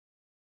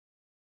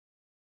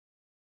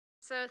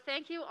So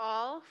thank you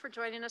all for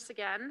joining us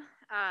again.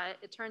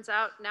 It turns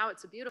out now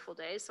it's a beautiful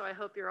day, so I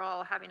hope you're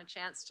all having a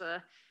chance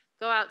to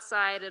go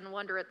outside and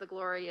wonder at the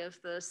glory of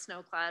the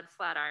snow-clad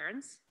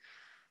Flatirons.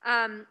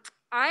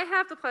 I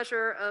have the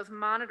pleasure of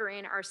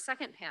monitoring our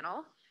second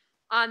panel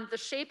on the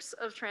shapes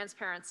of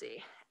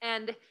transparency.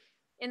 And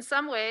in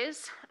some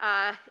ways,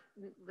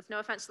 with no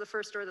offense to the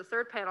first or the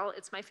third panel,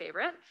 it's my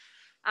favorite,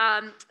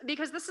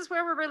 because this is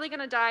where we're really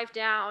gonna dive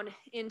down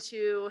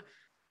into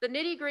the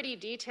nitty-gritty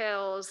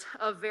details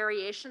of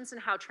variations in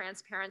how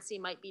transparency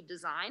might be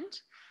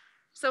designed.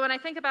 So when I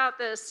think about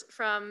this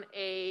from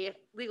a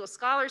legal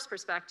scholar's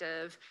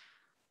perspective,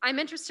 I'm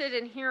interested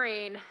in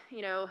hearing,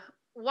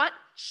 what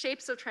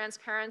shapes of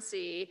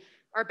transparency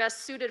are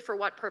best suited for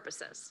what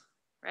purposes,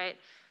 right?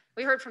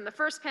 We heard from the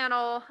first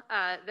panel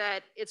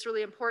that it's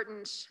really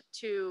important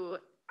to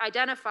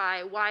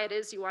identify why it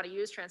is you want to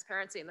use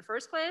transparency in the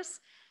first place.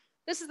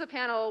 This is the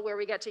panel where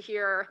we get to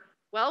hear,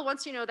 well,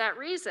 once you know that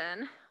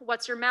reason,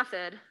 what's your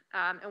method,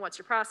 and what's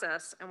your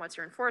process, and what's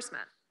your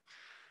enforcement?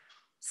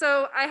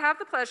 So I have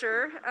the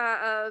pleasure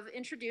of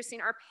introducing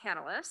our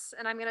panelists,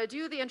 and I'm going to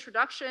do the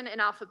introduction in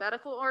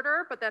alphabetical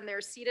order, but then they're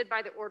seated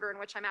by the order in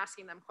which I'm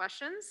asking them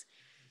questions.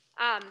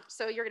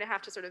 So you're going to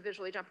have to sort of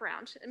visually jump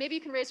around. And maybe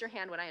you can raise your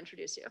hand when I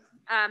introduce you.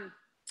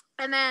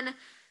 And then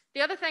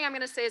the other thing I'm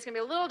going to say is going to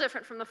be a little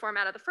different from the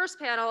format of the first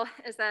panel,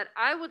 is that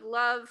I would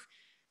love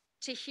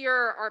to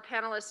hear our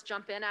panelists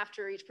jump in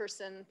after each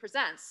person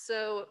presents.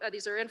 So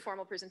these are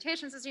informal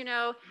presentations, as you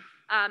know,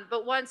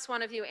 but once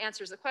one of you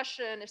answers a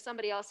question, if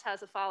somebody else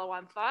has a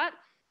follow-on thought,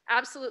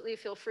 absolutely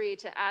feel free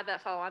to add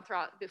that follow-on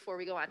thought before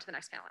we go on to the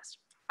next panelist.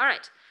 All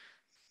right,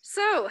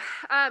 so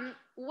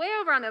way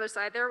over on the other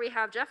side there, we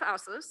have Jeff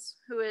Ausloos,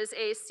 who is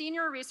a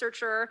senior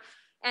researcher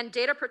and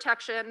data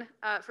protection,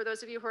 for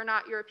those of you who are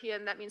not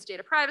European, that means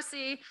data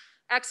privacy,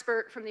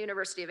 expert from the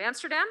University of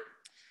Amsterdam.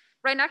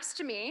 Right next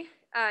to me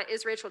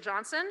is Rachael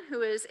Johnson,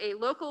 who is a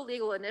local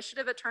legal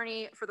initiative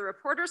attorney for the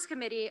Reporters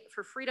Committee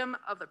for Freedom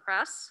of the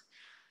Press.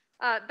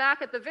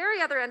 Back at the very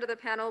other end of the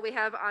panel, we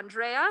have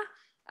Andrea,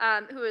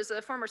 who is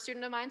a former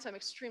student of mine, so I'm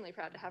extremely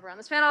proud to have her on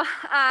this panel.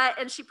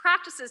 And she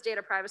practices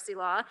data privacy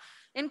law,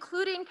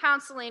 including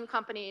counseling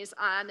companies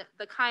on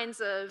the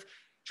kinds of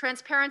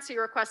transparency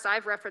requests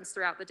I've referenced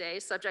throughout the day,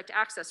 subject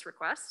access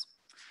requests.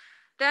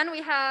 Then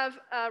we have,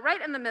 right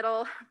in the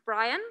middle,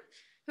 Bryan,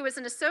 who is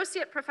an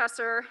associate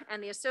professor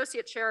and the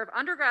associate chair of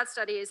undergrad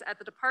studies at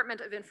the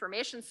Department of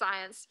Information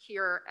Science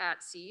here at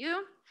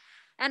CU.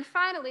 And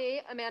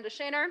finally, Amanda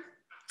Shanor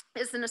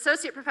is an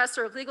associate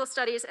professor of legal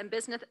studies and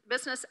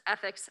business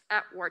ethics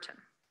at Wharton.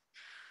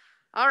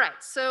 All right,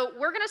 so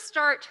we're gonna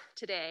start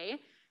today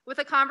with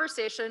a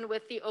conversation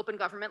with the open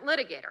government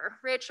litigator,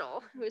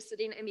 Rachael, who is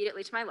sitting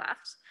immediately to my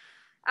left.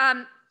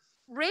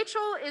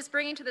 Rachael is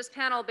bringing to this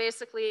panel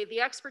basically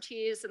the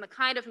expertise and the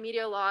kind of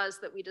media laws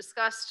that we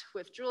discussed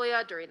with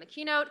Julia during the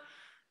keynote,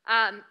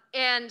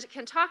 and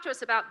can talk to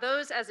us about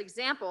those as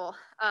example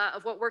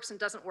of what works and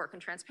doesn't work in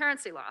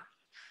transparency law.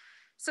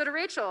 So to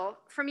Rachael,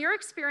 from your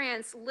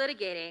experience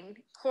litigating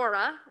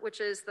CORA, which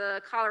is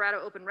the Colorado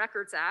Open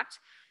Records Act,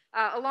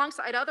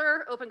 alongside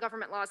other open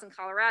government laws in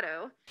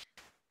Colorado,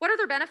 what are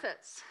their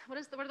benefits? What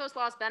are those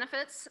laws'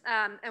 benefits,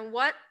 and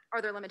what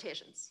are their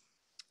limitations?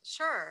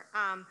 Sure.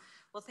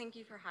 Well, thank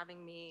you for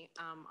having me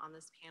on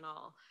this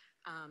panel.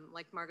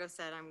 Like Margot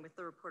said, I'm with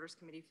the Reporters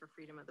Committee for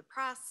Freedom of the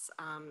Press.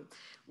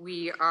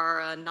 We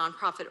are a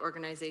nonprofit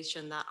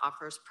organization that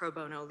offers pro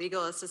bono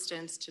legal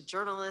assistance to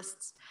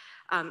journalists,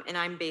 and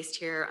I'm based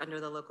here under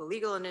the Local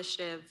Legal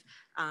Initiative,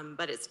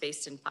 but it's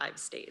based in 5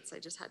 states. I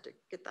just had to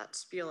get that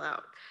spiel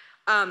out.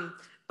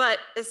 But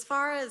as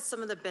far as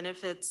some of the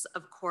benefits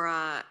of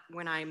CORA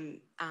when I'm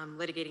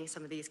litigating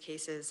some of these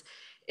cases,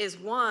 is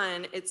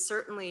one, it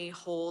certainly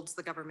holds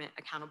the government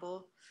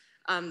accountable.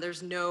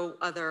 There's no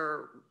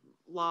other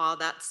law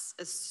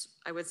that's,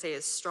 I would say,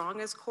 as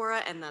strong as CORA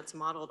and that's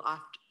modeled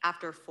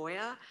after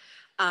FOIA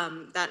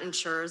that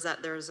ensures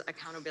that there's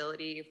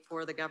accountability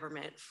for the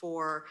government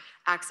for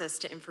access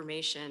to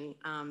information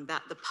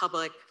that the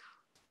public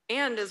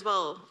and as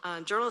well,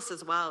 journalists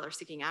as well are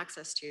seeking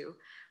access to.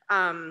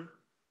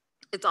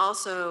 It's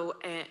also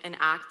an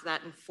act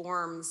that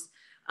informs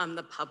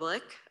the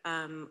public.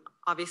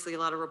 Obviously, a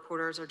lot of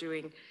reporters are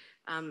doing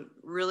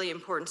really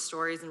important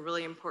stories and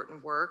really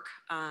important work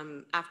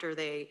after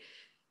they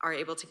are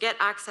able to get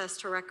access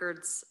to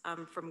records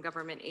from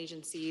government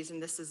agencies,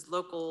 and this is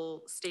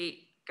local,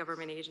 state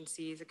government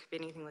agencies. It could be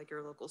anything like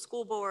your local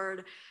school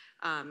board.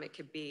 It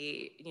could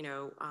be,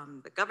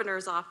 the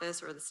governor's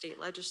office or the state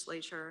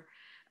legislature,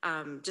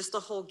 just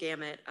the whole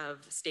gamut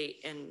of state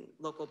and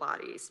local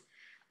bodies.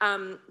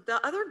 The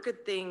other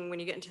good thing when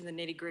you get into the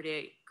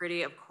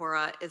nitty-gritty of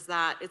CORA is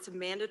that it's a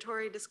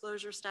mandatory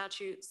disclosure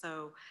statute,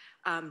 so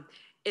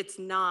it's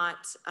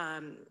not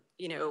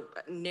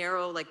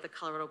narrow like the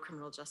Colorado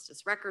Criminal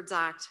Justice Records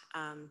Act.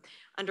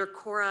 Under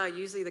CORA,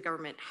 usually the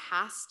government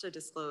has to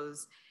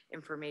disclose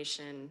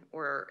information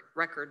or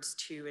records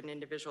to an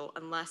individual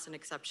unless an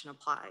exception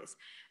applies.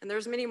 And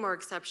there's many more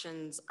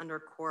exceptions under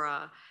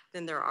CORA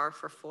than there are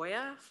for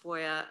FOIA.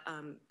 FOIA,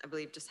 I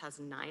believe, just has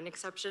 9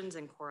 exceptions,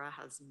 and CORA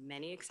has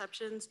many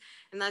exceptions.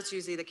 And that's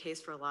usually the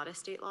case for a lot of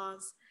state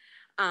laws.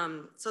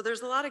 So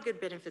there's a lot of good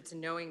benefits in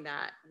knowing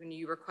that when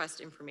you request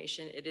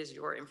information, it is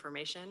your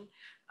information,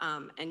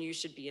 and you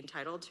should be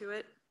entitled to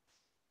it.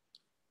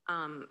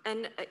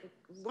 And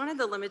one of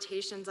the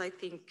limitations, I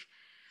think,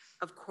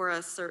 of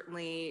CORA,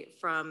 certainly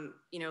from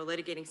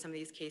litigating some of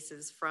these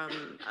cases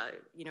from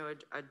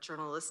a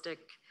journalistic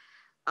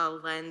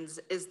lens,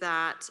 is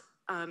that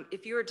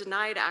if you are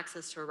denied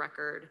access to a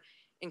record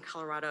in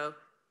Colorado,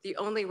 the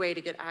only way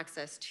to get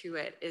access to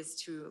it is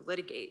to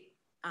litigate.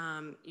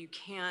 You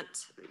can't,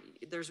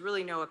 there's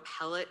really no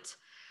appellate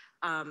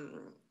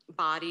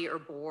body or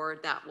board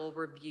that will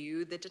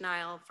review the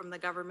denial from the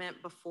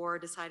government before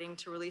deciding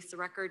to release the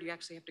record. You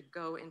actually have to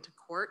go into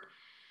court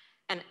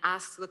and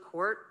ask the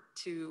court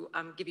to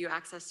give you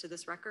access to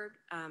this record.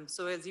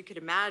 So as you could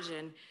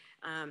imagine,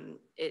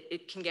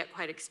 it can get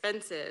quite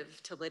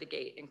expensive to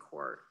litigate in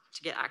court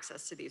to get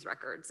access to these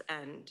records.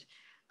 And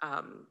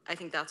I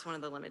think that's one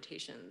of the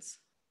limitations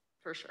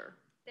for sure.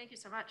 Thank you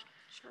so much.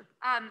 Sure.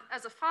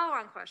 As a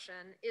follow-on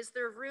question, is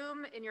there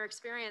room in your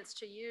experience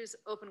to use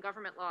open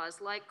government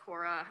laws like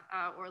CORA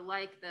or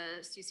like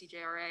the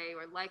CCJRA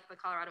or like the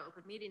Colorado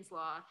Open Meetings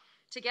Law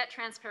to get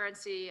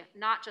transparency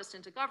not just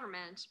into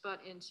government, but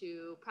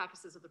into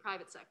practices of the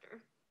private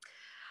sector?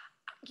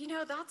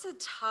 That's a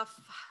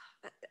tough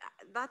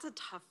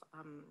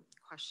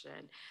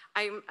question.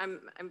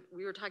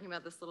 We were talking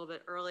about this a little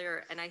bit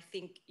earlier, and I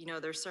think,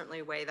 there's certainly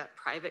a way that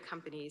private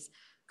companies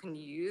can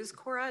use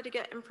CORA to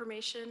get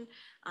information,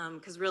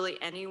 because really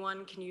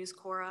anyone can use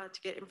CORA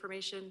to get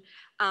information.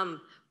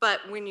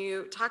 But when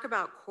you talk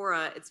about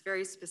CORA, it's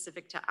very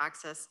specific to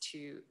access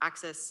to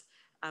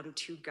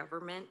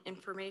government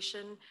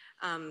information.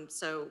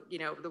 So,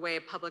 the way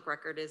a public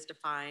record is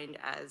defined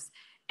as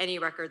any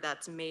record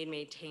that's made,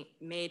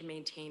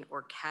 maintained,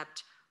 or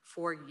kept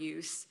for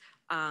use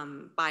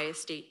by a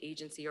state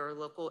agency or a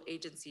local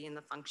agency in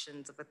the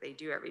functions of what they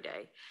do every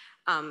day.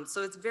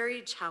 So it's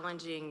very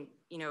challenging,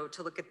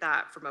 to look at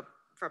that from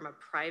a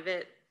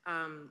private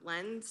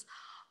lens.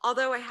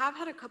 Although I have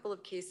had a couple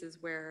of cases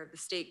where the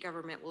state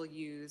government will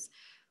use,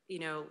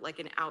 like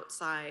an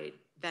outside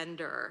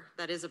vendor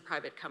that is a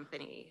private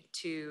company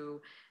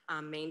to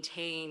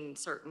maintain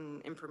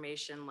certain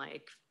information,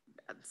 like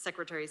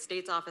Secretary of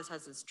State's office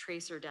has this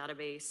tracer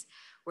database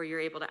where you're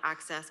able to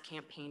access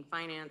campaign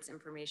finance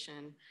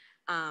information,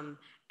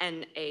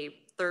 and a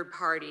third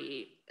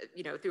party,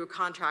 through a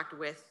contract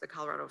with the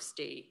Colorado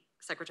State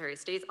Secretary of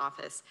State's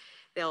office,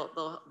 they'll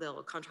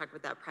contract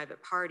with that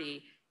private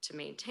party to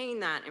maintain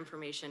that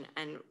information.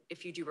 And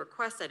if you do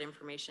request that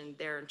information,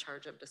 they're in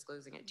charge of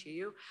disclosing it to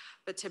you.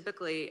 But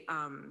typically,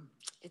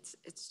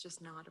 it's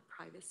just not a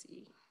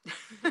privacy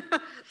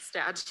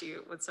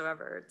statute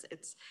whatsoever.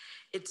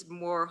 It's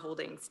more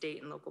holding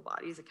state and local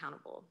bodies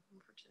accountable,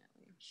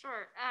 unfortunately.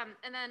 Sure.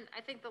 And then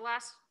I think the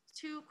last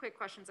 2 quick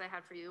questions I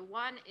had for you.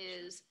 One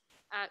is,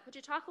 could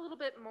you talk a little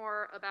bit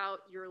more about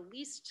your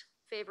least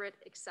favorite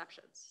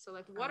exceptions? So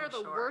like, what are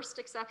the worst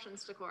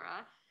exceptions to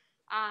CORA?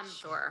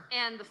 Sure.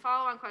 And the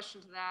follow-on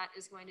question to that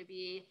is going to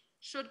be,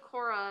 should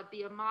CORA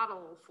be a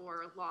model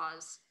for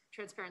laws,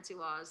 transparency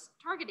laws,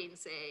 targeting,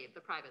 say, the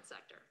private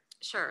sector?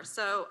 Sure.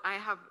 So I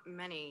have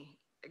many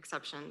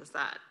exceptions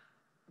that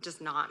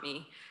just not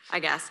me, I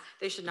guess.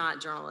 They should not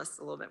journalists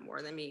a little bit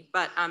more than me.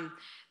 But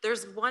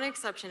there's one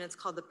exception. It's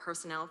called the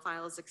personnel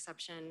files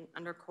exception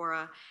under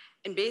CORA.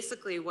 And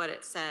basically what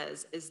it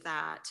says is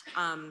that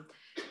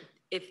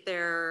if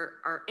there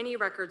are any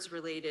records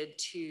related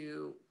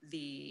to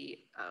the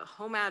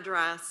home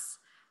address,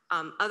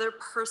 other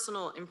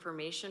personal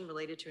information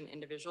related to an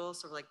individual,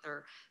 so like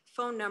their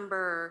phone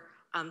number,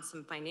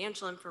 some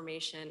financial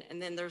information,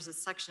 and then there's a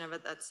section of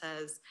it that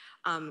says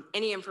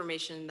any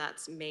information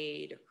that's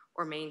made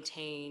or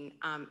maintained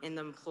in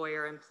the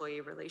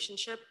employer-employee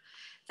relationship.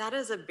 That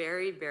is a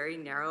very, very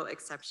narrow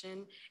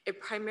exception. It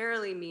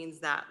primarily means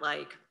that,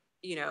 like,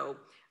 an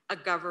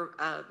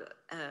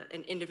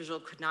individual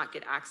could not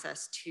get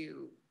access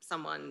to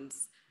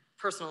someone's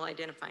personal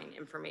identifying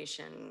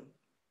information,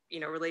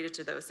 related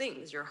to those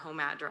things, your home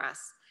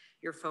address,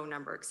 your phone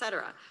number, et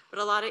cetera. But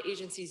a lot of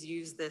agencies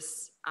use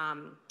this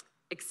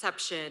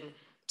exception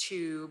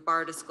to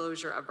bar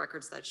disclosure of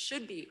records that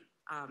should be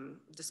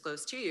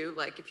disclosed to you.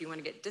 Like if you want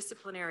to get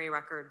disciplinary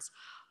records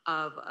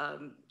of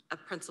a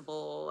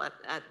principal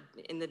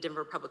in the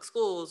Denver public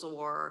schools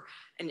or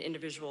an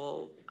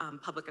individual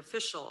public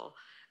official,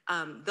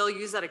 they'll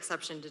use that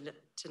exception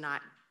to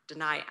not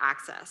deny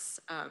access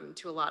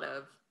to a lot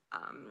of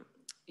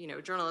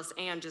journalists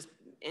and just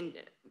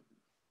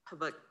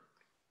public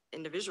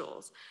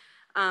individuals.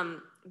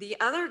 The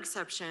other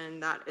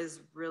exception that is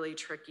really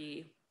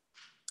tricky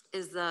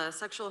is the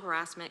sexual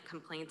harassment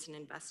complaints and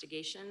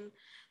investigation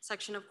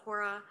section of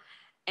CORA.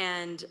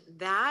 And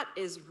that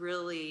is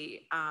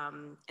really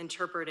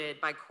interpreted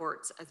by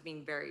courts as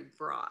being very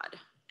broad.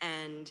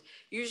 And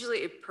usually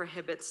it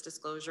prohibits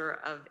disclosure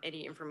of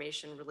any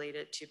information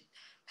related to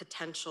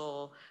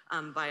potential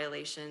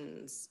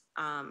violations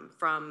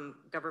from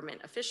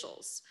government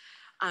officials.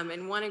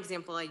 And one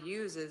example I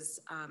use is,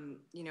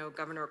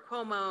 Governor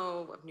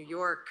Cuomo of New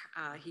York,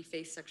 he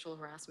faced sexual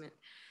harassment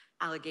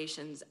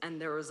allegations, and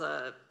there was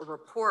a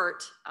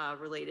report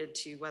related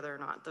to whether or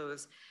not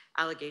those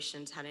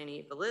allegations had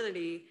any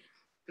validity,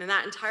 and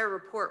that entire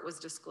report was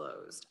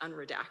disclosed,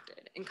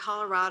 unredacted. In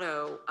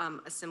Colorado,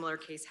 a similar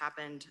case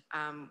happened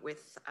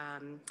with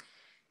an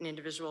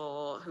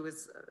individual who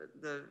was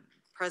the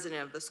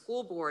president of the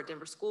school board,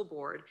 Denver School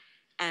Board,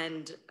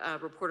 and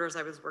reporters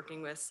I was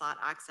working with sought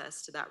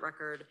access to that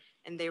record,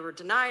 and they were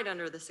denied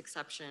under this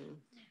exception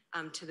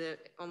to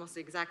almost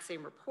the exact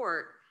same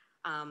report.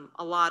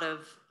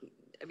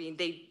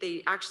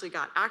 They actually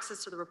got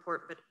access to the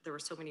report, but there were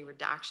so many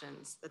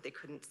redactions that they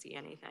couldn't see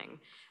anything.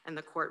 And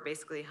the court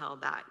basically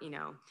held that,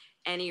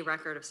 any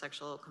record of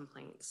sexual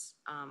complaints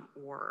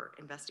or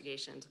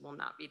investigations will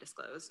not be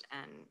disclosed.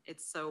 And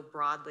it's so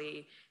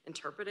broadly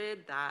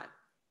interpreted that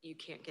you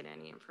can't get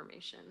any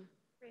information.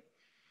 Great.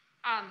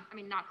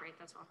 Not great,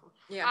 that's awful.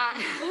 Yeah.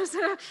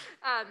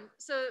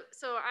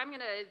 So I'm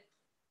gonna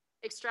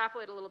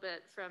extrapolate a little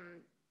bit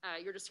from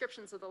your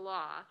descriptions of the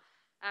law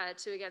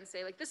to again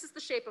say, like, this is the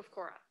shape of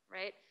Cora,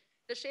 right?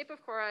 The shape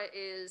of Cora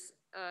is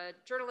a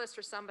journalist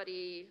or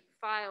somebody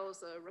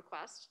files a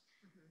request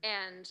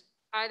and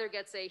either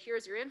gets a,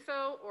 here's your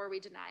info, or we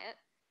deny it.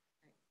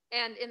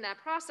 Right. And in that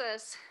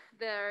process,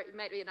 there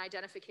might be an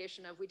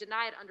identification of, we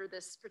deny it under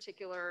this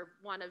particular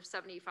one of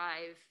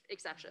 75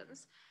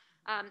 exceptions.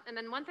 And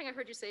then one thing I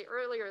heard you say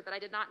earlier that I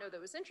did not know that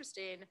was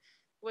interesting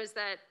was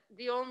that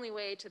the only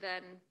way to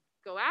then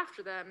go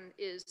after them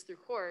is through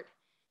court.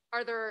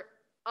 Are there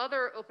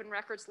other open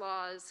records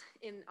laws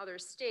in other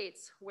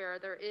states where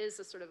there is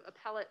a sort of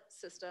appellate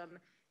system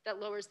that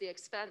lowers the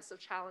expense of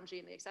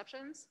challenging the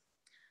exceptions?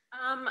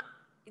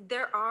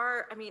 There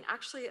are,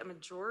 actually a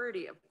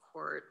majority of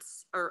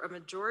courts or a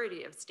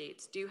majority of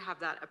states do have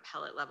that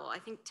appellate level. I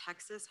think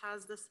Texas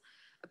has this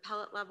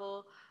appellate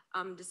level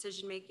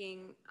decision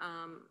making,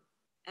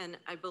 and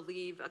I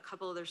believe a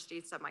couple other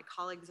states that my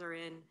colleagues are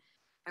in,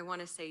 I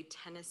want to say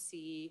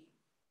Tennessee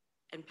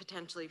and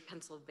potentially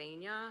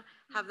Pennsylvania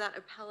have that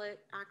appellate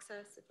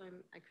access,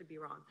 I could be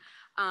wrong.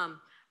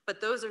 But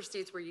those are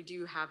states where you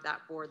do have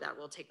that board that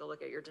will take a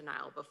look at your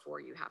denial before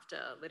you have to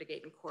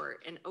litigate in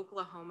court. And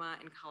Oklahoma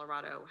and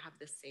Colorado have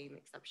the same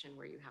exception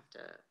where you have to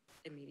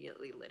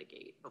immediately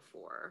litigate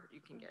before you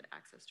can get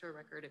access to a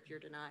record if you're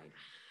denied.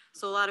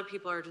 So a lot of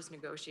people are just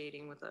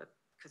negotiating with a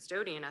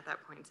custodian at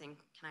that point saying,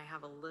 can I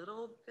have a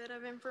little bit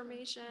of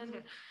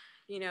information?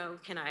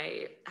 Can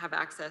I have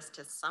access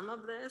to some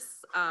of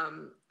this?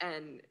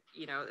 And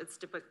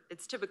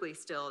it's typically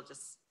still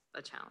just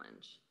a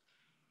challenge.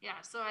 Yeah,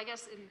 so I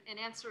guess in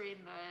answering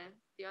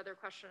the other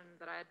question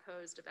that I had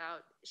posed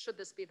about, should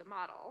this be the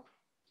model?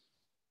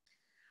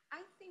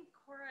 I think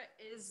Cora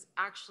is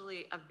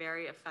actually a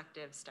very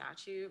effective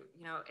statute,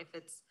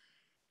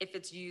 if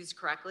it's used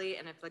correctly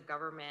and if the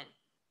government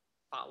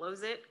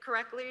follows it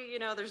correctly,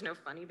 there's no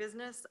funny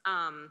business.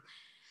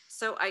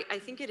 So I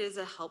think it is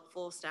a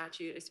helpful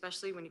statute,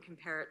 especially when you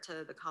compare it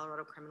to the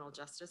Colorado Criminal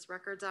Justice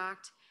Records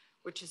Act,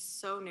 which is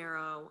so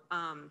narrow.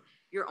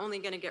 You're only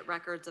going to get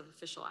records of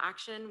official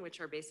action, which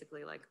are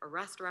basically like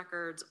arrest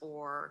records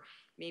or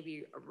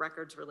maybe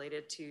records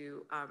related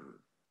to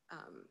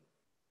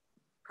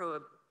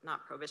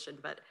not prohibition,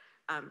 but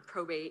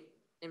probate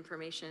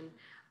information.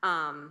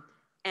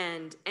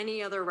 And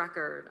any other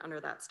record under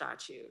that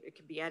statute, it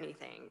could be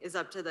anything, is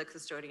up to the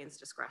custodian's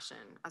discretion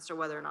as to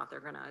whether or not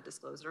they're going to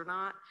disclose it or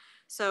not.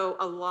 So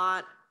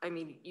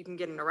you can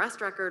get an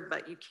arrest record,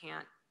 but you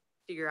can't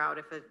figure out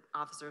if an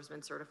officer has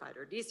been certified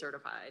or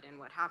decertified and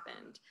what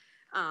happened.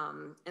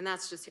 And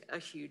that's just a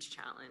huge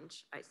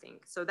challenge, I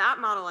think. So that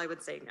model, I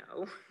would say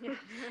no.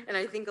 And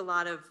I think a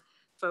lot of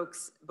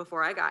folks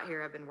before I got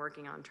here have been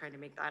working on trying to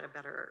make that a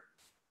better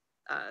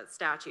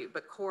statute.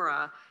 But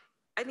Cora,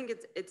 I think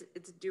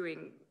it's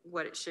doing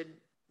what it should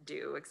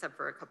do, except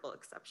for a couple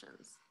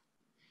exceptions.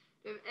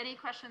 Do you have any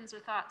questions or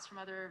thoughts from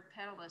other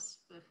panelists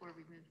before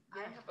we move?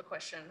 I have a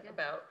question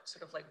about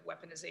sort of like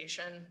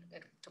weaponization,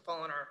 to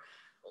follow on our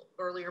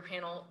earlier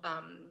panel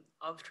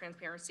of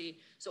transparency.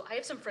 So I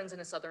have some friends in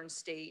a southern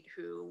state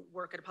who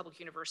work at a public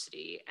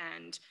university,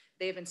 and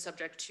they have been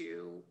subject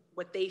to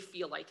what they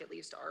feel like at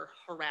least are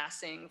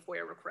harassing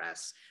FOIA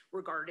requests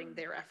regarding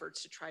their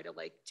efforts to try to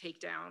like take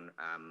down,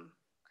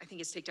 I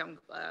think it's take down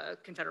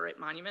Confederate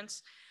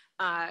monuments,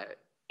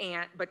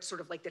 but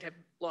sort of like that have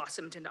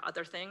blossomed into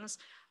other things.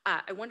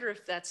 I wonder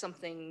if that's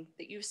something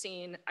that you've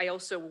seen. I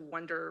also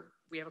wonder,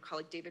 we have a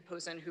colleague, David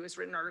Posen, who has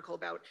written an article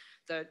about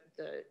the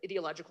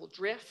ideological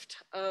drift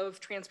of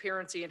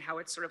transparency and how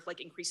it's sort of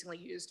like increasingly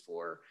used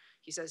for,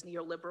 he says,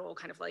 neoliberal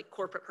kind of like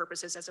corporate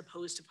purposes as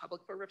opposed to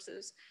public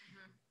purposes.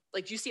 Mm-hmm.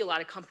 Like, do you see a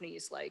lot of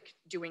companies like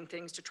doing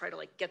things to try to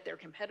like get their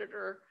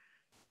competitor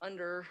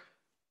under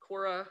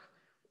Cora,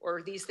 or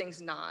are these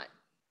things not?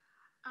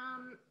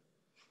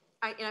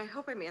 I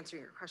hope I'm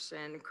answering your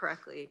question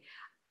correctly.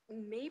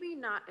 maybe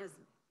not as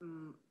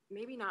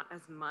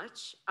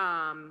much.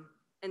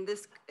 And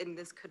this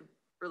could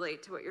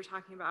relate to what you're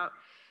talking about.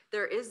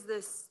 There is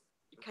this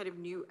kind of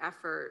new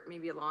effort,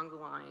 maybe along the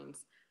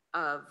lines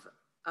of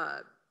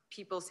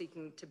people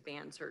seeking to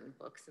ban certain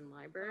books in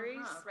libraries.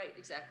 Right,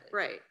 exactly.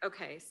 Right,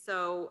 okay.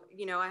 So,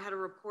 I had a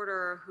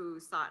reporter who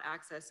sought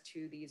access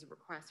to these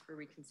requests for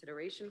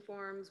reconsideration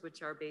forms,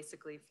 which are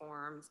basically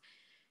forms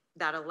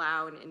that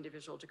allow an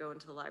individual to go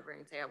into the library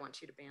and say, I want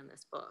you to ban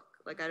this book.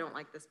 Like, I don't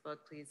like this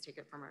book, please take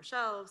it from our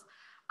shelves.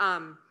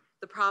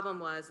 The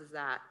problem is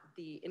that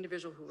the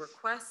individual who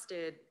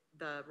requested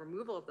the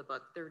removal of the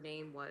book, their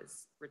name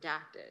was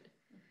redacted.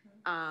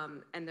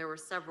 And there were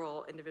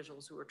several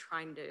individuals who were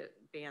trying to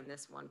ban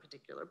this one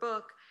particular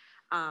book.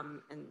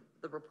 And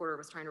the reporter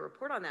was trying to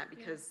report on that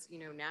because,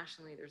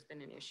 nationally there's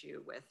been an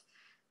issue with,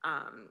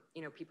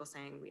 people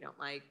saying we don't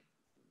like,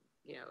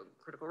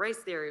 critical race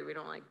theory, we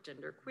don't like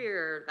gender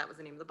queer, that was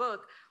the name of the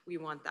book, we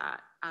want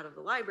that out of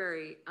the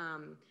library.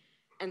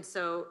 And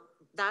so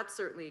that's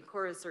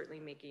Cora is certainly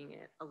making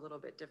it a little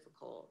bit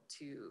difficult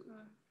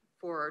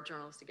for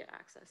journalists to get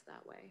access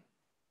that way.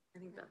 I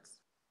think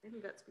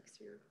that speaks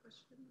to your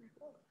question.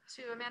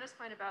 To Amanda's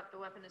point about the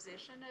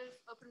weaponization of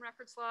open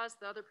records laws,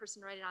 the other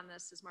person writing on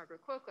this is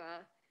Margaret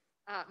Quokka,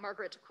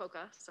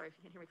 sorry if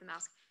you can't hear me from the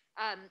mask,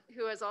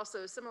 who has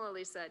also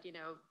similarly said,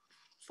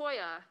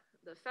 FOIA,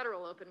 the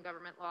federal open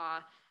government law,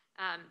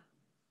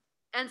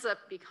 ends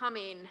up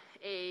becoming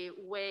a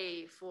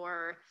way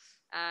for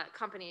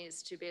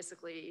companies to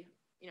basically,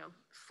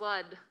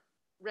 flood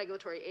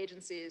regulatory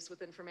agencies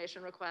with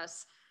information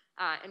requests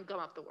and gum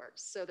up the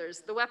works. So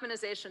there's the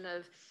weaponization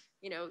of,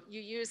 you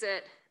use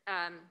it,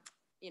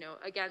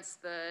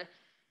 against the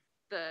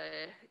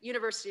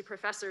university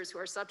professors who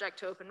are subject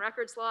to open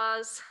records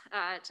laws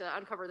to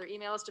uncover their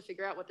emails to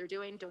figure out what they're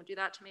doing. Don't do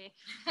that to me.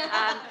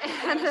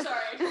 I'm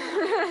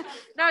sorry.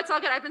 No, it's all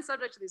good. I've been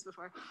subject to these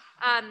before.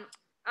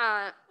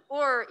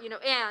 Or,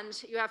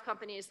 and you have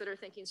companies that are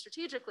thinking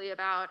strategically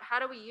about how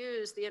do we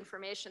use the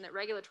information that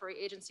regulatory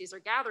agencies are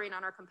gathering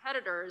on our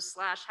competitors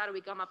 / how do we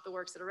gum up the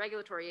works at a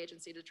regulatory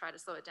agency to try to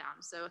slow it down.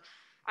 So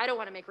I don't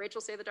want to make Rachel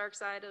say the dark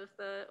side of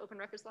the open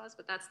records laws,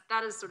 but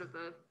that is sort of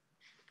the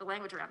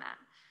language around that.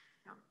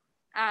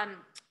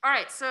 All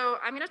right, so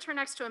I'm going to turn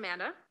next to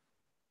Amanda.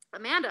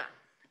 Amanda,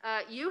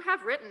 you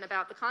have written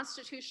about the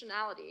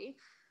constitutionality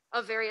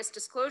of various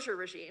disclosure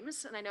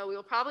regimes, and I know we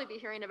will probably be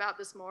hearing about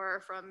this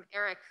more from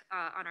Eric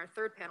on our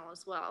third panel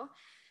as well.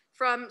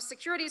 From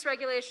securities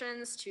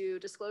regulations to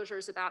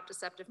disclosures about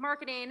deceptive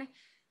marketing,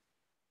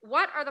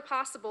 what are the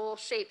possible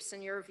shapes,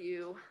 in your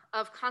view,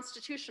 of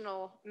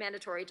constitutional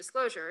mandatory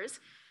disclosures?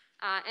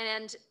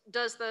 And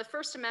does the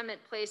First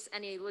Amendment place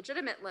any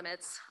legitimate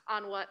limits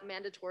on what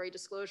mandatory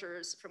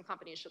disclosures from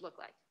companies should look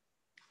like?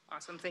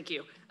 Awesome, thank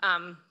you.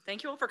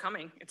 Thank you all for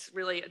coming. It's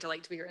really a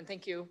delight to be here, and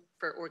thank you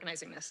for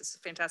organizing this. It's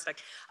fantastic.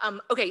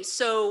 Okay,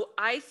 so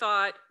I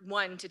thought,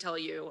 to tell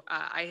you,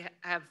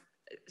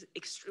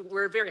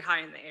 we're very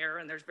high in the air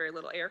and there's very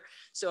little air,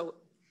 so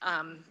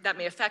that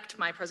may affect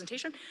my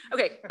presentation.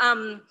 Okay,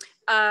 so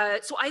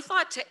I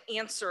thought to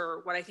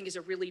answer what I think is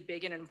a really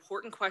big and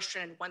important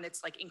question, one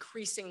that's like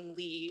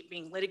increasingly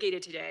being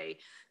litigated today,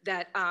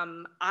 that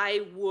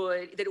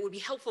it would be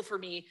helpful for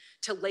me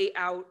to lay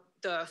out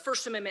the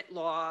First Amendment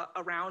law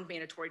around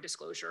mandatory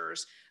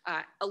disclosures,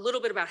 a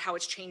little bit about how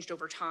it's changed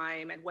over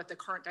time and what the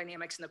current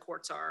dynamics in the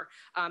courts are,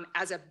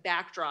 as a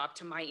backdrop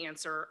to my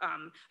answer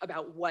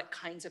about what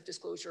kinds of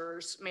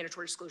disclosures,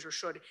 mandatory disclosures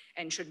should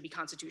and shouldn't be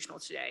constitutional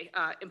today,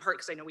 in part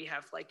because I know we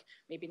have, like,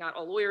 maybe not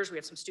all lawyers, we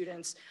have some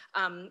students.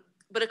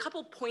 But a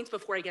couple points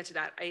before I get to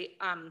that.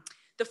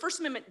 The First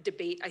Amendment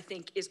debate, I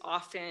think, is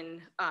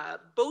often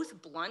both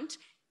blunt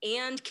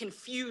and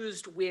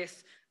confused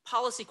with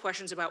policy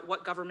questions about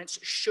what governments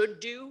should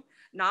do,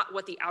 not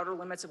what the outer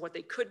limits of what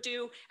they could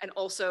do, and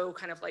also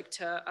kind of like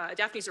to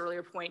Daphne's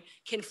earlier point,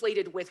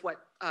 conflated with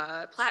what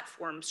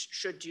platforms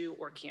should do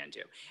or can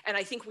do. And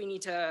I think we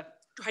need to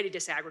try to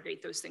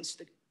disaggregate those things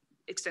to the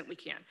extent we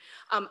can.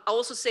 I'll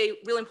also say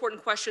real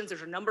important questions.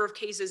 There's a number of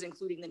cases,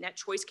 including the net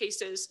choice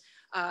cases,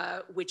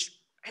 which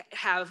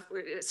have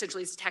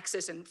essentially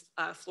Texas and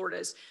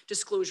Florida's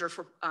disclosure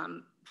for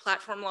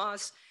platform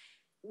laws.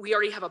 We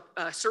already have a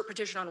cert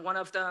petition on one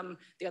of them.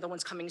 The other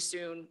one's coming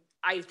soon.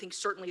 I think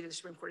certainly the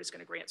Supreme Court is going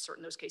to grant cert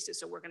in those cases,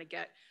 so we're going to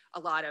get a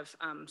lot of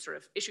sort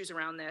of issues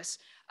around this.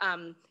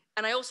 And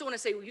I also want to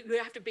say you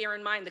have to bear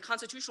in mind the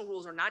constitutional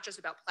rules are not just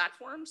about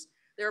platforms.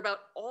 They're about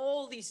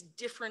all these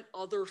different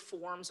other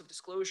forms of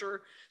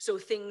disclosure. So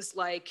things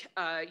like,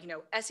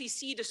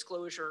 SEC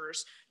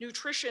disclosures,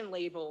 nutrition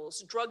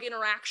labels, drug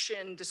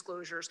interaction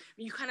disclosures.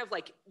 You kind of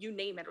like, you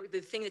name it, or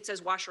the thing that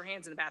says wash your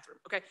hands in the bathroom,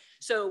 okay?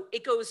 So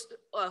it goes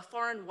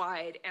far and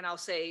wide, and I'll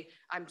say,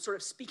 I'm sort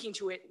of speaking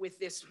to it with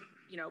this,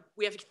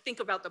 we have to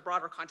think about the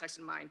broader context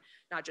in mind,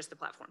 not just the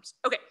platforms.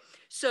 Okay,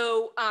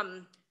 so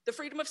the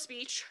freedom of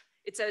speech,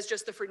 it says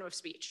just the freedom of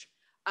speech.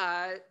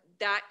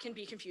 That can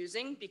be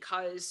confusing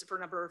because for a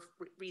number of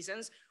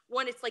reasons.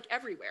 One, it's like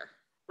everywhere,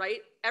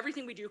 right?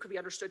 Everything we do could be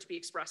understood to be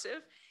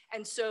expressive.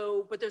 And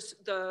so, but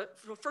the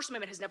First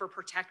Amendment has never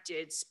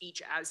protected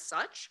speech as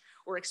such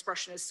or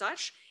expression as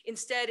such.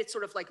 Instead, it's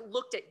sort of like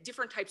looked at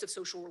different types of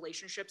social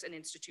relationships and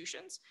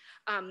institutions.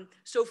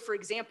 So for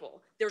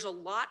example, there's a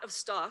lot of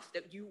stuff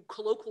that you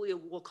colloquially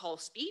will call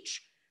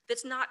speech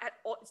that's not at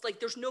all, it's like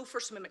there's no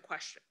First Amendment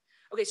question.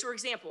 Okay, so for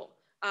example,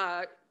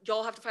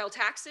 y'all have to file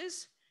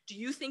taxes. Do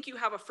you think you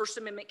have a First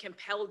Amendment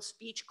compelled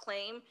speech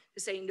claim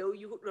to say, no,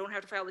 you don't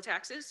have to file the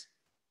taxes?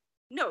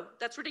 No,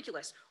 that's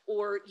ridiculous.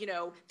 Or, you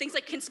know, things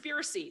like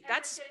conspiracy.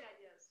 That's,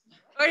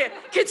 oh yeah,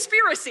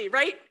 conspiracy,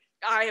 right?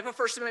 I have a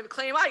First Amendment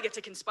claim, I get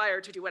to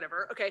conspire to do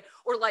whatever, okay?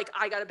 Or like,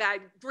 I got a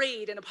bad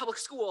grade in a public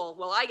school,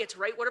 well, I get to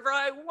write whatever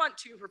I want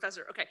to,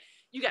 professor. Okay,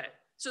 you get it.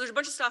 So there's a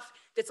bunch of stuff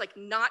that's like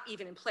not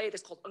even in play,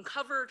 that's called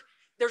uncovered.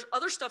 There's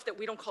other stuff that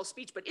we don't call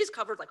speech, but is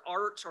covered, like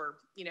art or,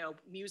 you know,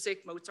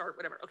 music, Mozart,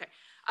 whatever, okay.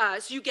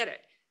 So you get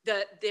it.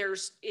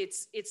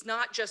 It's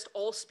not just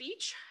all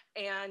speech,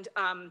 and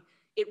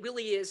it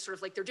really is sort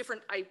of like they're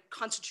different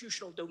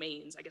constitutional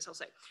domains, I guess I'll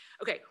say.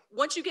 Okay,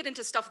 once you get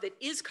into stuff that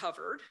is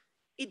covered,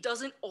 it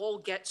doesn't all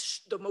get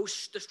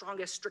the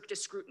strongest,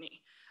 strictest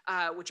scrutiny,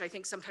 which I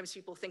think sometimes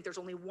people think there's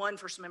only one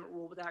First Amendment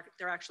rule, but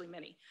there are actually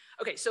many.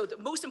 Okay, so the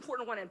most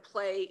important one in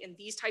play in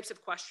these types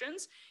of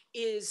questions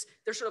is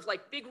there's sort of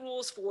like big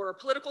rules for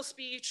political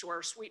speech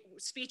or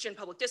speech in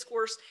public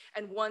discourse,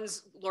 and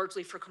one's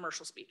largely for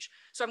commercial speech.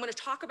 So I'm going to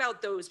talk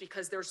about those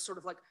because there's sort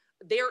of like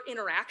their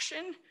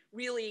interaction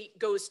really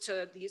goes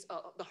to these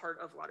the heart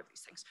of a lot of these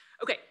things.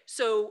 Okay,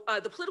 so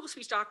the political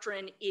speech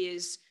doctrine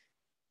is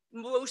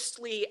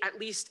mostly, at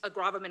least a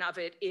gravamen of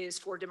it, is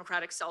for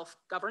democratic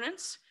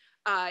self-governance.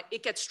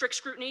 It gets strict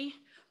scrutiny.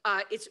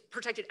 It's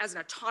protected as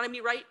an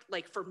autonomy right.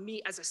 Like for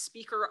me as a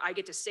speaker, I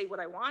get to say what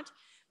I want.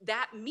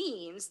 That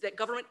means that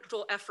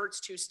governmental efforts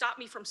to stop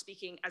me from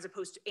speaking as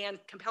opposed to, and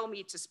compel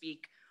me to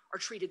speak, are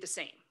treated the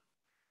same,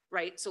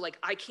 right? So like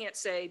I can't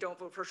say don't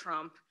vote for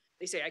Trump.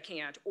 They say I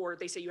can't, or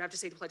they say you have to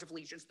say the Pledge of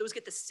Allegiance. Those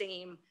get the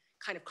same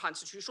kind of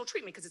constitutional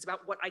treatment because it's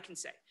about what I can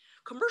say.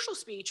 Commercial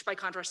speech, by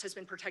contrast, has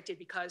been protected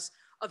because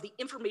of the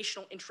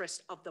informational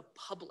interest of the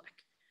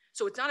public.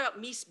 So it's not about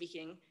me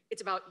speaking,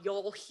 it's about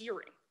y'all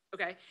hearing,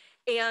 okay?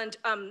 And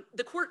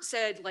the court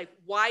said, like,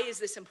 why is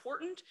this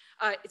important?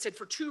 It said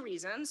for two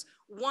reasons.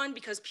 One,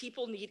 because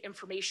people need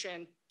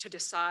information to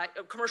decide,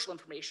 commercial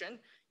information,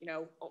 you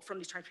know, from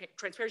these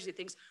transparency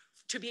things,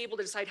 to be able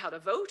to decide how to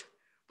vote,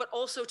 but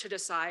also to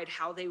decide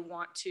how they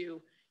want to,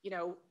 you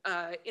know,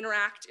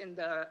 interact in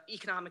the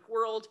economic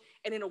world,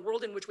 and in a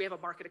world in which we have a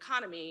market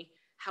economy,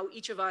 how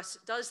each of us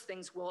does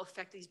things will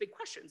affect these big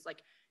questions,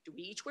 like, do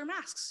we each wear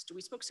masks? Do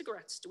we smoke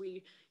cigarettes? Do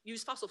we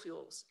use fossil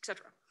fuels, et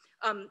cetera?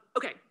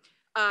 Okay,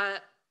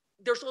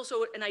 there's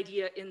also an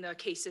idea in the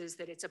cases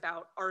that it's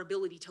about our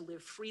ability to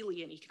live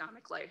freely in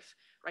economic life,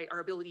 right? Our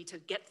ability to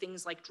get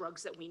things like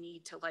drugs that we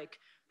need to like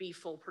be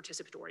full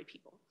participatory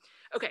people.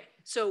 Okay,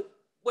 so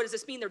what does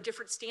this mean? There are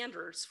different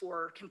standards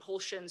for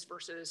compulsions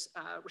versus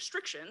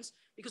restrictions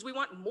because we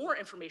want more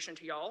information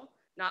to y'all,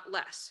 not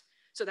less.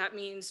 So that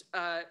means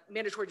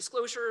mandatory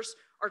disclosures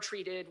are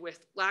treated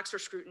with laxer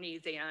scrutiny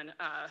than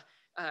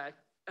a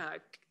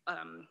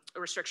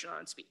restriction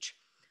on speech.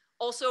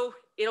 Also,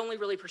 it only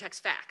really protects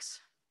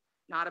facts,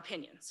 not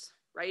opinions,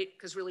 right?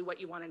 Because really what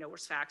you want to know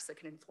is facts that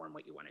can inform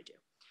what you want to do.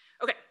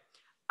 Okay,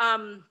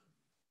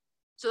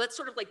 so that's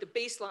sort of like the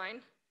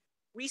baseline.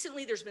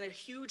 Recently, there's been a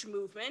huge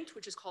movement,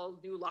 which is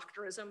called New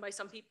Lochnerism by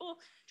some people,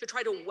 to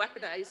try to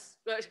weaponize,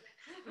 the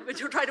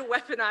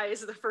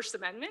First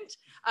Amendment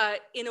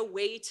in a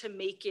way to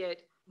make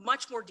it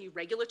much more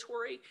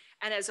deregulatory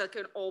and as like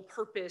an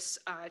all-purpose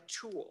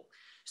tool.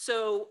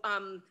 So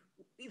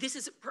this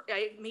is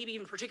maybe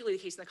even particularly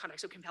the case in the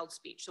context of compelled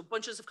speech. So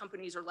bunches of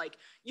companies are like,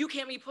 you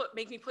can't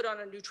make me put on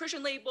a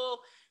nutrition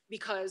label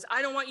because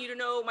I don't want you to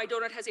know my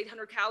donut has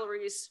 800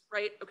 calories,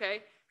 right?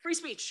 Okay, free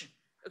speech.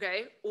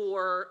 Okay,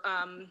 or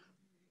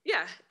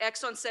yeah,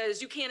 Exxon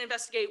says you can't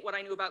investigate what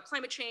I knew about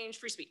climate change,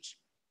 free speech.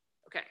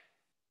 Okay,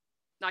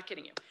 not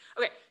kidding you.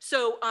 Okay,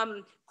 so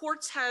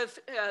courts have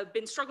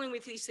been struggling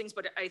with these things,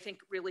 but I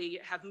think really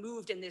have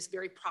moved in this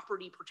very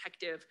property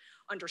protective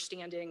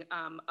understanding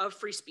of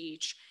free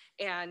speech,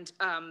 and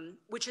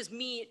which has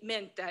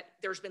meant that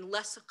there's been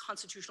less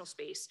constitutional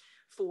space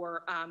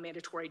for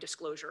mandatory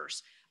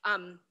disclosures.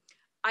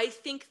 I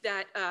think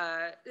that,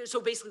 so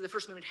basically the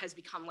First Amendment has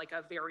become like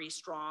a very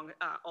strong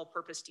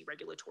all-purpose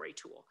deregulatory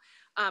tool.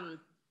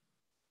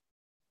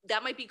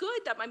 That might be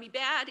good, that might be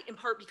bad, in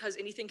part because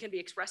anything can be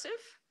expressive,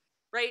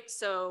 right?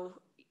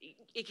 So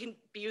it can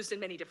be used in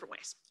many different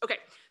ways. Okay,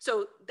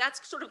 so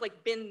that's sort of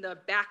like been the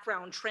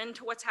background trend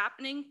to what's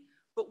happening,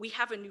 but we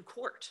have a new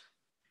court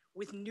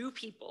with new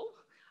people.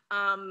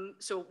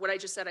 So what I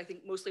just said, I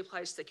think mostly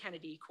applies to the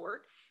Kennedy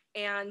court.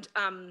 And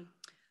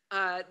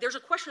there's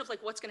a question of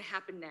like, what's gonna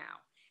happen now?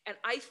 And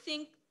I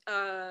think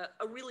a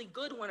really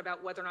good one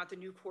about whether or not the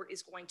new court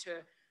is going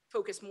to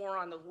focus more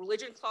on the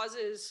religion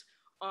clauses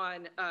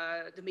on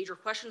the major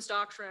questions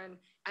doctrine,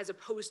 as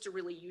opposed to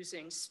really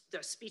using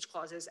the speech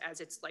clauses as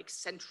its like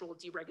central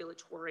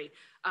deregulatory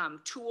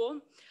tool.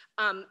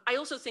 I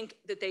also think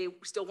that they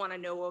still want to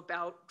know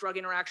about drug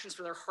interactions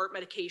for their heart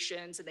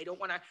medications, and they don't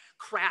want to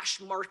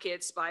crash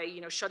markets by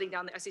shutting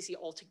down the SEC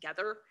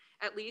altogether,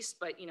 at least.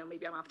 But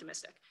maybe I'm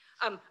optimistic.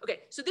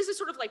 Okay, so this is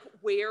sort of like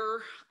where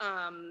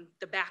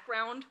the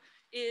background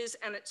is,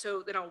 and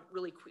so then I'll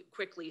really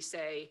quickly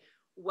say,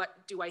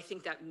 what do I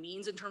think that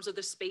means in terms of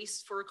the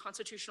space for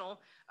constitutional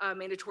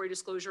mandatory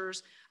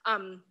disclosures?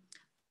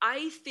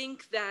 I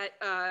think that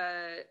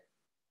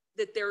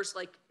that there's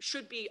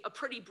should be a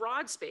pretty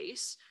broad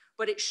space,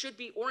 but it should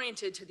be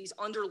oriented to these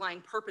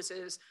underlying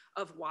purposes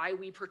of why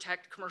we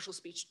protect commercial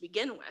speech to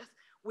begin with,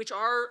 which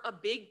are a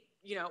big,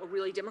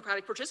 really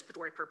democratic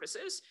participatory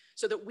purposes,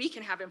 so that we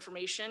can have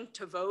information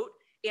to vote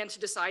and to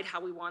decide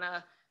how we want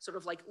to sort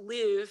of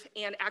live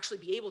and actually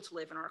be able to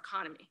live in our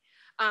economy.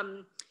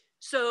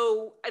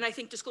 And I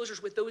think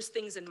disclosures with those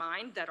things in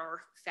mind that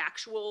are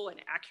factual and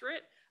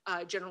accurate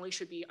generally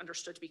should be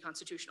understood to be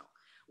constitutional.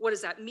 What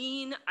does that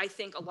mean? I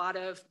think a lot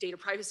of data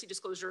privacy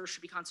disclosures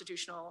should be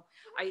constitutional.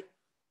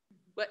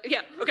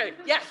 Yeah, okay,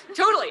 yeah,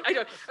 totally.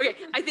 Okay,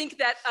 I think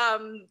that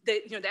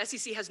the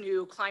SEC has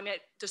new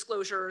climate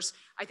disclosures.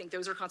 I think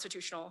those are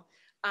constitutional.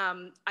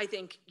 I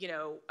think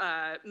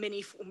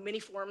many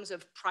forms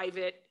of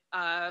private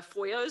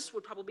FOIAs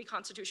would probably be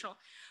constitutional,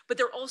 but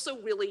there are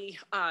also really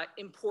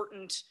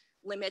important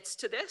limits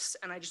to this,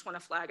 and I just want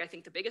to flag, I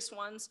think, the biggest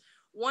ones.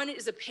 One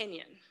is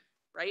opinion,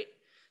 right?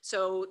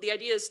 So the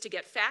idea is to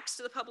get facts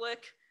to the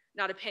public,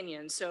 not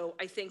opinion. So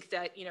I think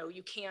that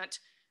you can't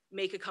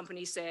make a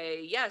company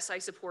say, yes, I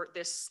support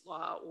this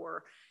law,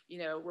 or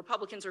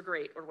Republicans are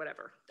great, or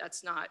whatever.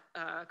 That's not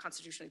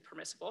constitutionally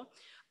permissible.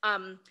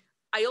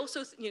 I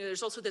also,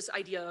 there's also this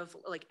idea of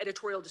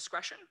editorial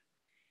discretion.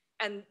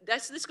 And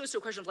this goes to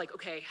a question of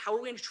okay, how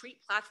are we going to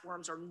treat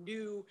platforms or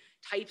new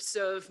types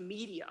of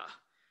media,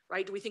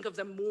 right? Do we think of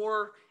them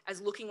more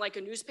as looking like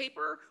a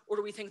newspaper, or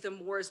do we think of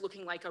them more as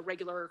looking like a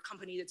regular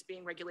company that's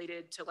being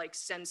regulated to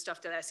send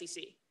stuff to the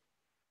SEC?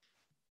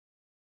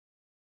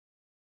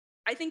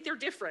 I think they're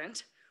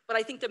different, but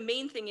I think the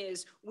main thing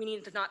is we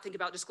need to not think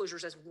about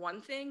disclosures as one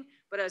thing,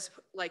 but as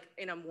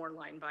in a more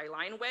line by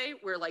line way,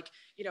 where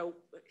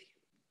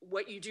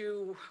what you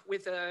do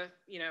with a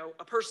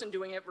person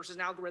doing it versus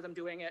an algorithm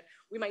doing it,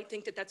 we might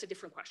think that that's a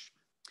different question.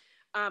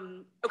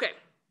 Okay,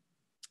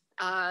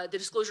 the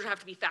disclosures have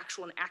to be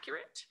factual and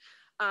accurate.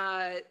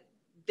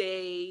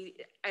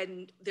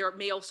 There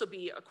may also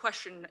be a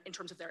question in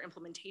terms of their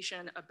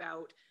implementation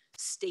about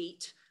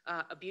state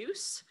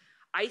abuse.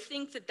 I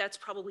think that that's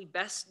probably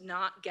best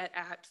not get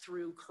at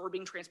through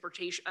curbing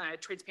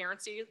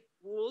transparency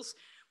rules,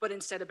 but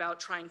instead about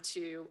trying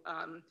to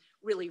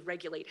really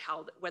regulate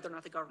whether or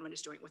not the government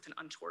is doing it with an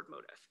untoward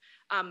motive.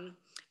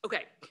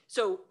 Okay,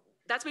 so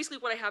that's basically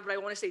what I have, but I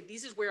want to say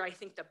this is where I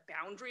think the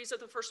boundaries of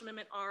the First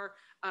Amendment are,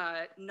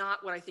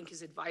 not what I think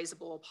is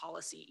advisable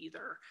policy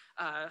either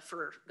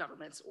for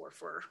governments or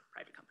for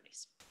private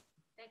companies.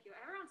 Thank you. I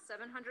have around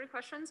 700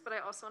 questions, but I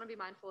also want to be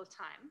mindful of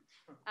time.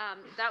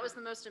 That was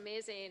the most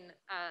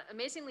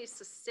amazingly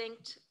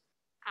succinct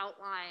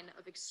outline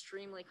of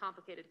extremely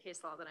complicated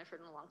case law that I've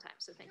heard in a long time,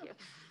 so thank you.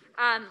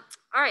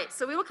 All right,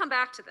 so we will come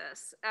back to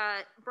this.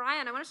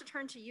 Bryan, I wanted to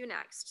turn to you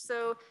next.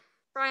 So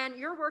Bryan,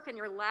 your work and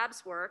your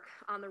lab's work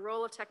on the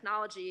role of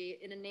technology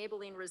in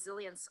enabling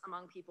resilience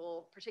among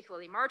people,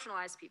 particularly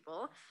marginalized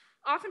people,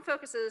 often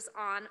focuses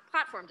on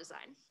platform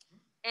design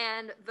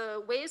and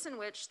the ways in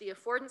which the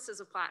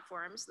affordances of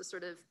platforms, the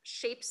sort of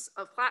shapes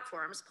of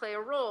platforms, play a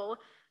role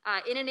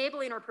in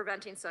enabling or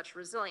preventing such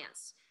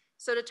resilience.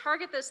 So to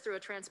target this through a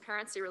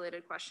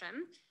transparency-related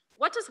question,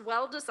 what does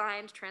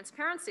well-designed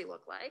transparency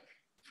look like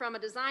from a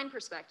design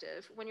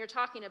perspective when you're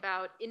talking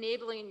about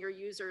enabling your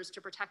users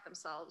to protect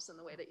themselves in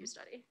the way that you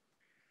study?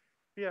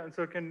 Yeah, and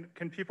so can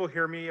people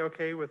hear me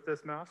okay with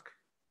this mask?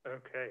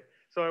 Okay.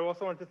 So I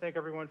also want to thank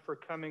everyone for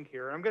coming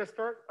here. I kind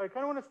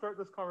of want to start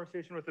this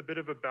conversation with a bit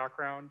of a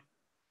background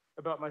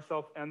about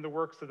myself and the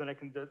work so that I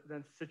can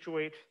then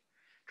situate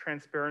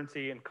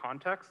transparency in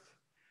context.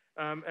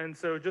 And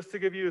so just to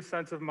give you a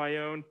sense of my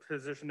own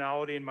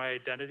positionality and my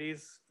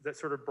identities that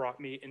sort of brought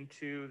me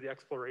into the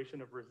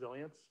exploration of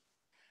resilience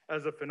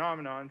as a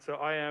phenomenon. So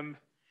I am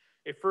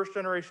a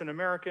first-generation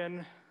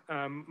American.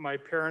 My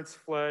parents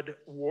fled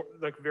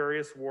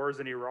various wars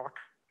in Iraq.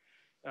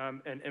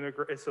 And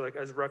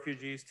as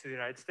refugees to the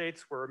United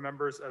States. We're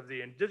members of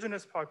the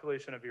indigenous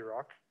population of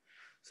Iraq.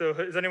 So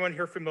is anyone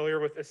here familiar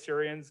with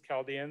Assyrians,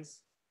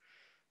 Chaldeans?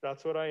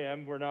 That's what I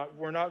am. We're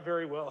not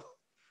very well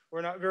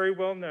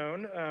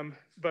known,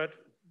 but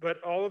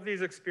all of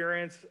these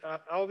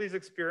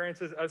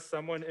experiences as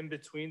someone in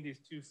between these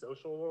two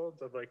social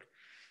worlds of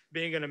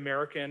being an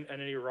American and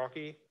an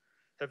Iraqi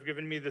have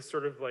given me this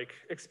sort of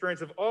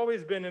experience of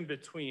always been in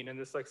between in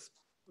this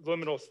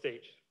liminal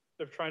state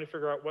of trying to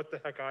figure out what the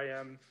heck I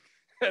am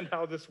and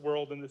how this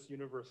world and this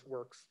universe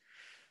works.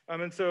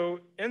 And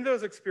so in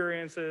those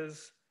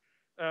experiences,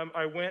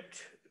 I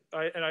went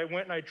and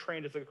I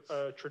trained as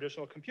a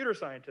traditional computer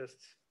scientist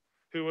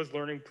who was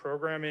learning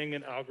programming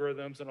and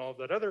algorithms and all of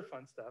that other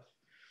fun stuff.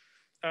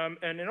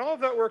 And in all of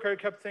that work, I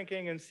kept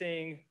thinking and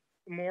seeing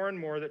more and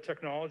more that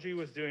technology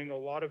was doing a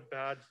lot of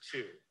bad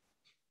too.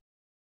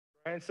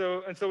 And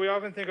so we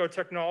often think, oh,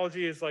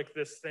 technology is like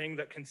this thing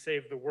that can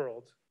save the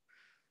world.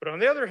 But on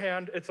the other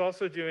hand, it's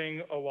also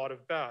doing a lot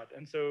of bad.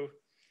 And so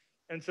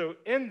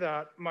in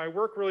that, my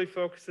work really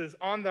focuses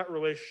on that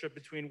relationship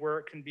between where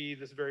it can be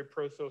this very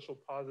pro-social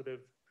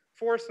positive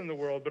force in the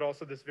world, but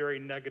also this very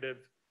negative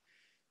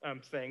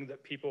thing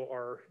that people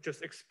are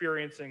just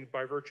experiencing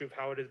by virtue of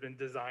how it has been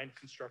designed,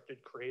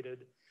 constructed,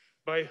 created,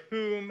 by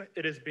whom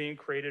it is being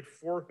created,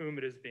 for whom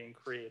it is being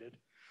created.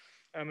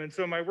 And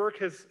so my work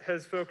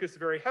has focused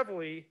very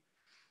heavily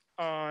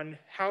on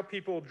how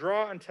people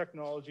draw on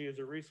technology as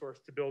a resource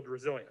to build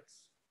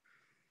resilience.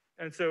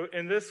 And so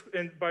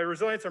by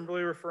resilience, I'm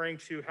really referring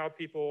to how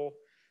people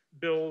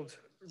build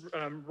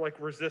like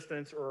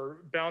resistance or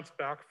bounce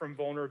back from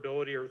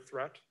vulnerability or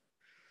threat.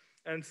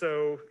 And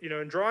so,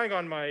 in drawing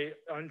on my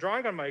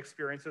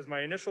experiences,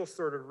 my initial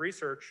sort of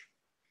research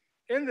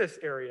in this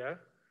area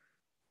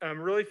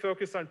really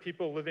focused on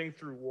people living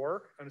through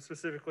war, and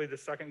specifically the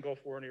Second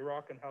Gulf War in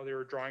Iraq and how they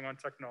were drawing on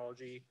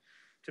technology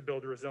to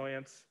build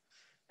resilience.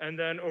 And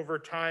then over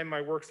time,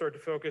 my work started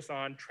to focus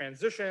on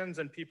transitions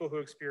and people who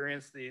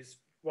experience these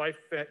life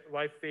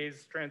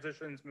phase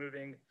transitions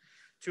moving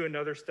to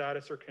another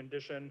status or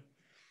condition.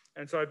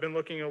 And so I've been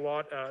looking I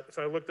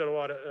looked at a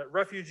lot at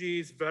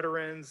refugees,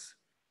 veterans,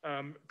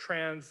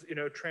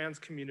 trans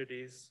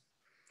communities.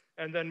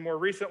 And then more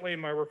recently,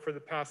 my work for the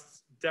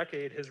past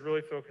decade has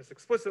really focused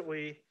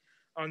explicitly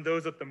on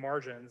those at the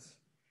margins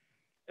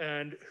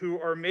and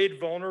who are made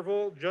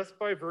vulnerable just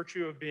by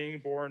virtue of being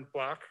born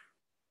Black,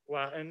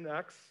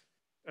 Latinx,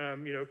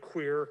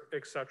 queer,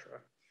 etc.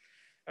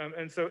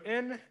 And so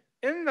in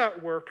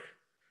that work,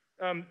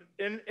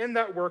 in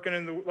my work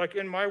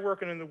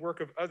and in the work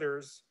of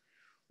others,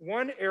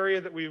 one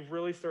area that we've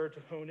really started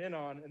to hone in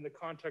on in the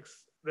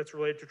context that's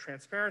related to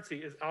transparency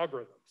is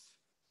algorithms,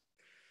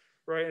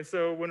 right? And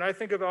so when I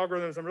think of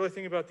algorithms, I'm really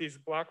thinking about these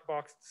black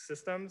box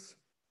systems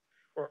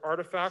or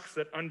artifacts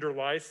that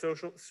underlie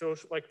social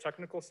like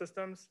technical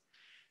systems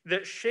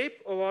that shape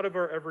a lot of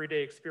our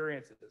everyday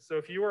experiences. So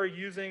if you are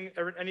using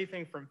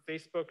anything from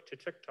Facebook to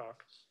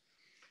TikTok,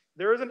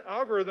 there is an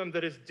algorithm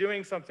that is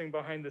doing something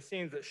behind the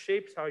scenes that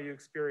shapes how you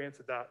experience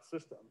that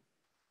system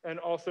and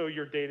also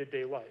your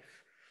day-to-day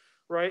life,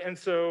 right? And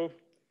so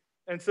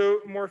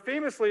more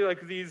famously,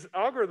 like these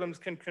algorithms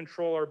can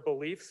control our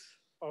beliefs,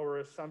 our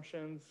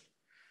assumptions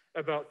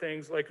about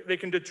things. Like they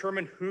can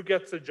determine who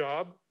gets a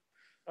job,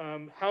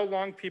 how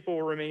long people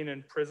will remain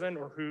in prison,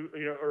 or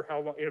or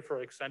how long for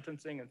like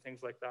sentencing and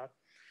things like that.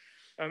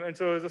 And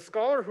so as a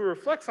scholar who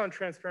reflects on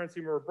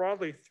transparency more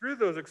broadly through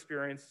those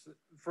experiences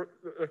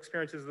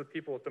with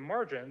people at the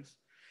margins,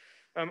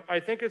 I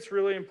think it's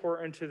really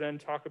important to then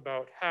talk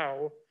about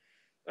how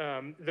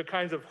the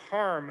kinds of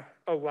harm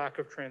a lack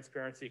of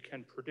transparency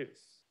can produce,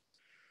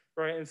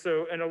 right?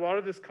 And a lot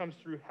of this comes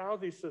through how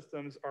these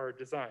systems are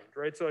designed,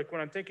 right? So like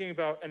when I'm thinking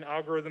about an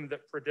algorithm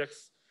that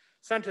predicts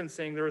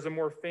sentencing, there is a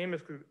more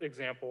famous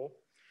example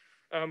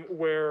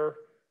where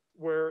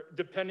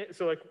depending,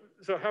 so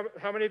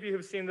how many of you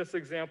have seen this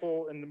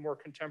example in the more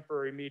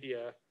contemporary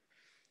media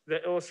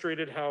that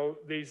illustrated how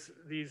these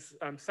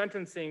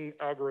sentencing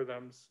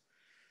algorithms,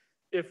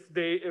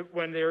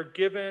 when they're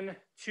given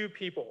two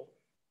people,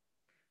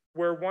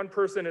 where one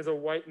person is a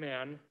white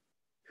man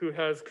who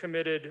has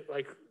committed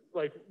like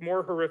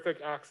more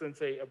horrific acts than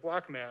say a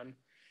Black man,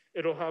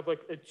 it'll have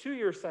like a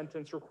 2-year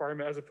sentence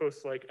requirement as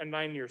opposed to like a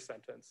 9-year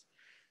sentence.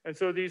 And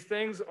so these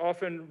things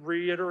often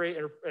reiterate,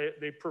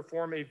 they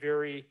perform a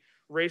very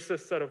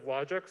racist set of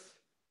logics,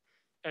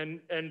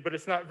 but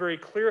it's not very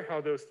clear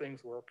how those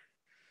things work.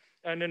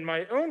 And in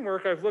my own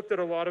work, I've looked at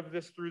a lot of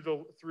this through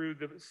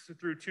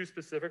two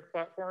specific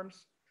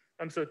platforms.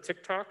 So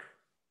TikTok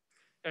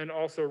and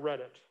also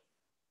Reddit.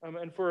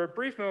 And for a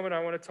brief moment,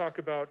 I want to talk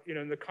about,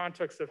 in the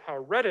context of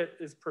how Reddit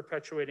is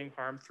perpetuating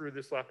harm through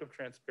this lack of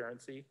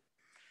transparency,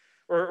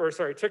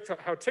 TikTok,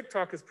 how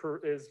TikTok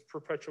is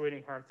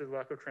perpetuating harm through the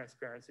lack of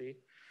transparency.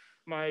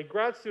 My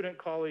grad student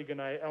colleague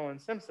and I, Ellen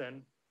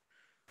Simpson,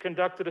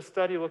 conducted a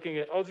study looking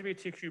at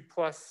LGBTQ+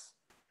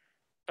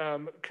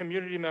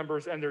 community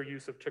members and their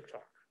use of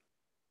TikTok.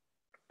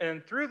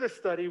 And through this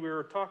study, we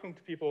were talking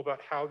to people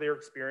about how they're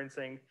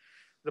experiencing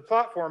the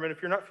platform. And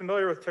if you're not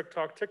familiar with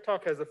TikTok,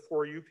 TikTok has a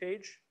For You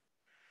page,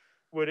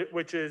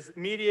 which is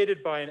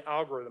mediated by an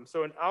algorithm.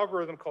 So an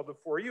algorithm called the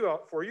For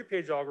You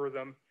page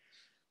algorithm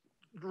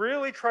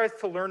really tries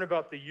to learn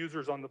about the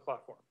users on the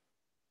platform.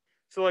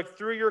 So like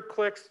through your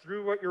clicks,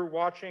 through what you're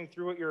watching,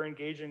 through what you're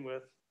engaging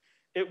with,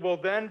 it will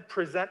then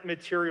present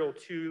material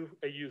to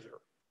a user.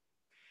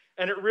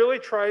 And it really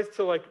tries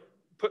to like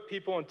put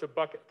people into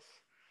buckets.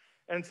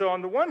 And so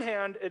on the one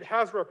hand, it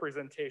has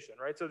representation,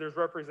 right? So there's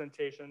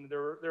representation,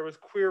 there was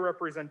queer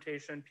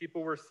representation,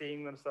 people were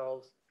seeing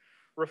themselves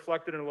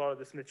reflected in a lot of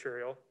this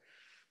material.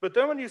 But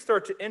then when you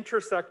start to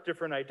intersect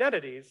different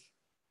identities,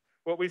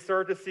 what we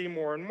start to see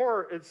more and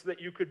more is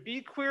that you could be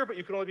queer, but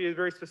you can only be a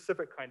very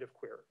specific kind of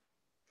queer.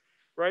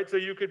 right? So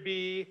you could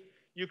be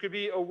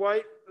a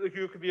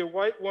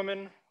white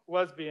woman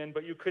lesbian,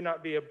 but you could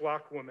not be a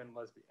black woman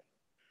lesbian,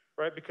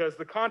 right? Because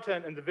the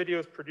content and the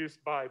videos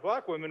produced by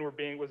black women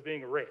was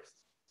being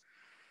erased,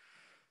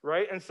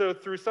 right? And so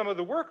through some of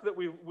the work that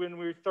when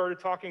we started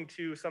talking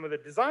to some of the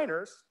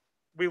designers,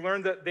 we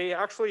learned that they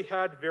actually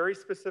had very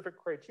specific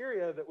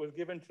criteria that was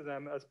given to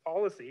them as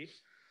policy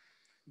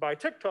by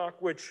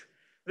TikTok, which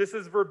this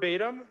is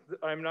verbatim,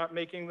 I'm not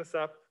making this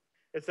up.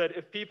 It said,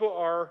 if people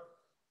are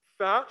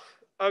fat,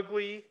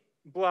 ugly,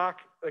 black,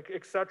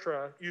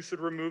 etc., you should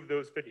remove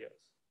those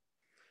videos,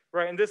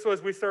 right? And this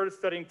was, we started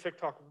studying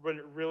TikTok when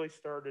it really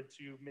started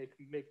to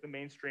make the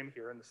mainstream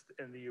here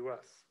in the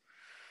US.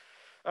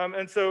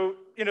 And so,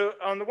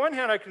 on the one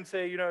hand, I can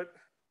say,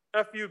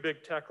 F you,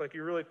 big tech, like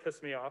you really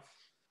pissed me off.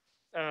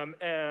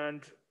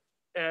 And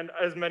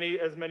as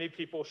many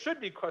people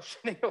should be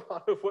questioning a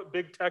lot of what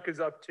big tech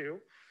is up to.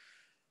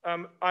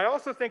 I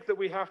also think that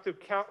we have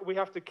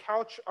to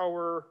couch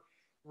our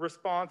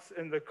response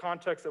in the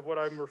context of what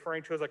I'm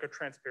referring to as like a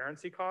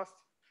transparency cost.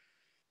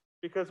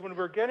 Because when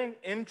we're getting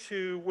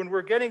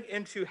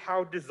into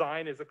how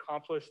design is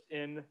accomplished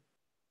in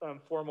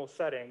formal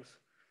settings,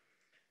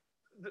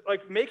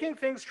 like making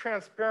things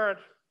transparent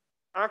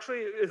actually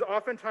is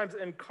oftentimes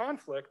in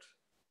conflict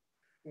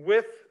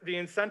with the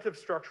incentive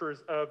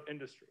structures of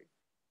industry,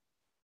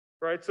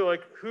 right? So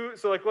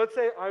let's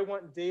say I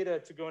want data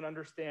to go and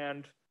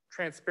understand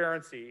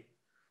transparency,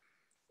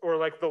 or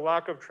like the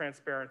lack of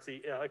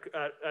transparency like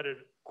at a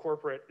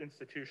corporate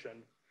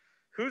institution.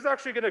 Who's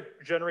actually going to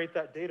generate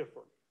that data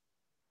for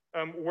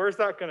me? Where's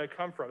that going to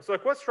come from? So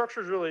like what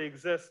structures really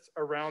exist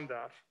around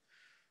that?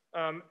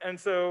 And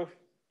so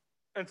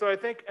I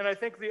think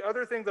the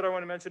other thing that I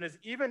want to mention is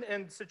even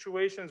in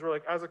situations where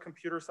like as a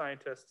computer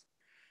scientist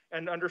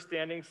and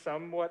understanding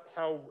somewhat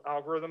how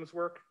algorithms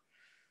work,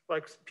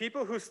 like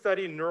people who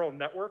study neural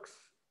networks,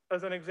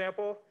 as an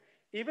example,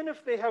 even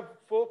if they have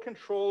full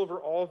control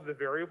over all of the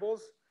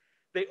variables,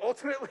 they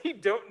ultimately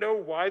don't know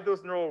why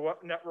those neural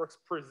networks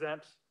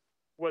present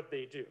what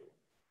they do,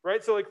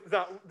 right? So like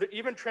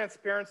even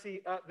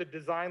transparency at the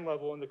design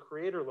level and the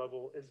creator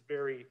level is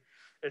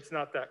it's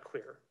not that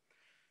clear.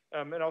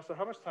 And also,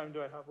 how much time do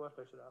I have left,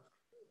 I should ask?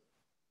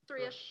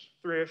 3-ish.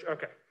 3-ish,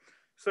 okay.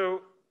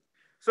 So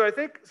I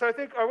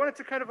think I wanted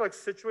to kind of like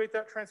situate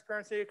that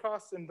transparency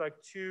costs in like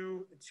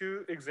two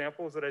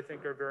examples that I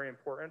think are very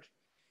important.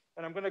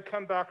 And I'm going to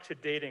come back to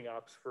dating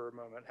apps for a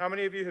moment. How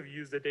many of you have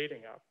used a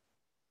dating app?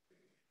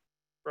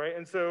 Right,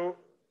 and so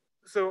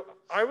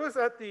I was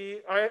at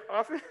I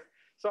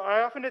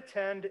often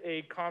attend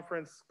a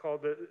conference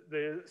called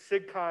the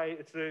SIGCHI.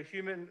 It's the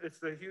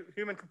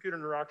Human Computer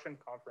Interaction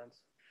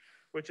Conference,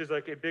 which is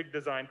like a big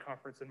design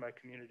conference in my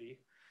community.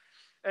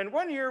 And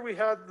one year we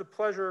had the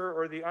pleasure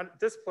or the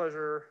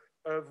displeasure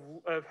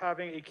of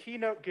having a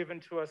keynote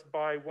given to us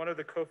by one of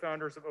the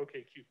co-founders of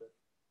OkCupid.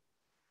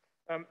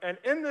 And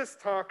in this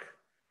talk,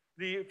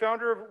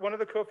 one of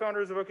the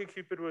co-founders of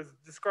OkCupid was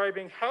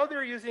describing how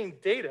they're using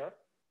data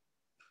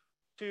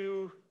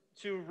to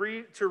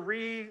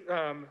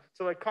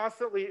like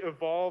constantly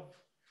evolve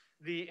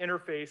the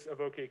interface of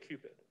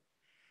OkCupid,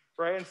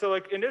 right? And so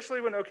like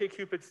initially when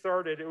OkCupid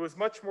started, it was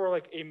much more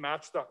like a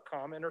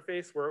Match.com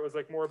interface where it was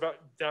like more about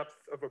depth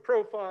of a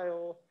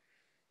profile,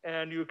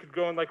 and you could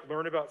go and like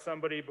learn about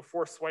somebody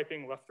before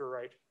swiping left or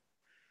right.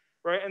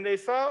 Right, and they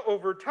saw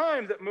over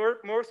time that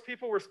most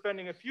people were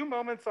spending a few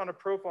moments on a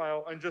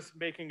profile and just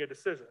making a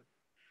decision,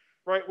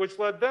 right? Which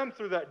led them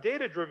through that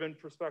data-driven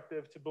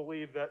perspective to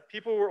believe that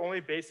people were only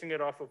basing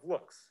it off of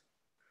looks.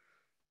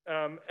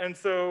 And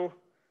so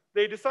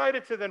they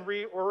decided to then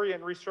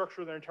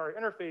restructure their entire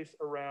interface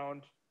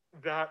around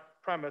that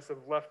premise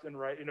of left and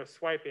right,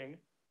 swiping.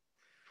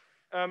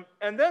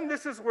 And then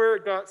this is where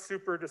it got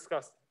super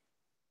disgusting.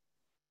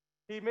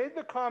 He made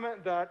the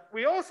comment that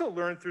we also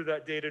learned through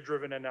that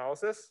data-driven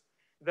analysis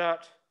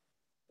that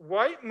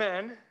white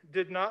men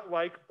did not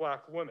like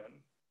black women,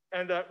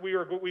 and that we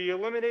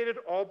eliminated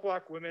all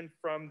black women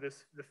from the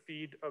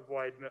feeds of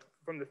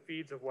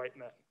white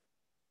men.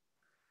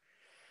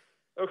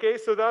 Okay,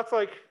 so that's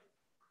like,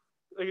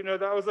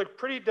 that was like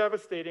pretty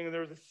devastating, and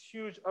there was this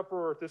huge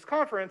uproar at this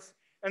conference.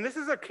 And this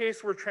is a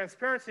case where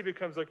transparency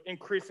becomes like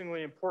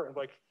increasingly important,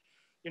 like,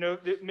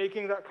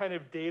 making that kind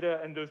of data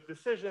and those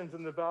decisions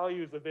and the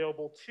values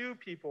available to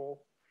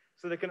people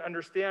so they can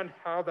understand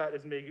how that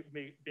is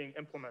being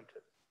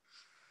implemented.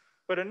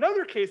 But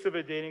another case of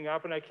a dating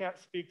app, and I can't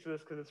speak to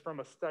this because it's from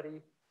a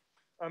study,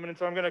 and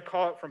so I'm going to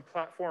call it from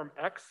Platform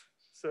X.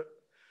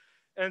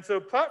 So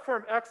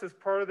Platform X, as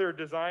part of their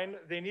design,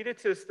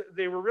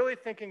 they were really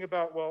thinking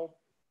about, well,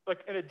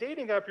 like in a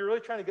dating app, you're really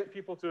trying to get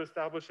people to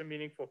establish a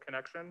meaningful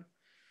connection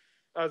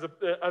as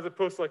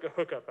opposed to like a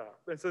hookup app.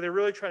 And so they're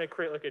really trying to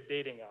create like a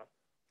dating app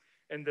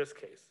in this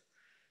case.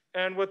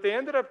 And what they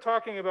ended up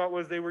talking about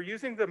was they were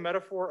using the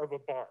metaphor of a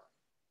bar.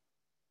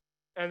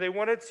 And they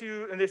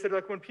said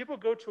like when people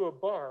go to a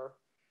bar,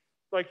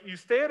 like you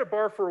stay at a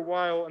bar for a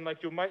while and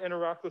like you might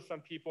interact with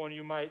some people and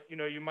you might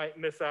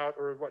miss out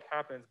or what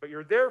happens, but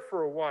you're there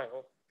for a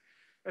while.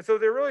 And so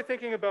they're really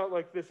thinking about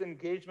like this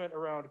engagement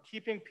around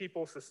keeping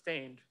people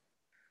sustained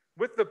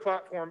with the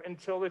platform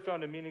until they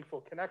found a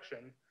meaningful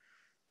connection.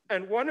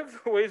 And one of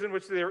the ways in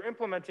which they were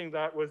implementing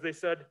that was they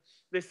said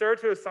they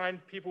started to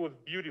assign people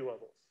with beauty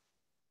levels.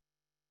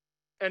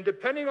 And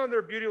depending on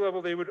their beauty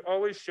level, they would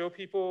always show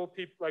people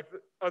like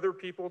other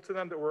people to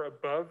them that were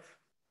above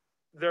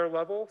their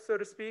level, so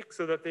to speak,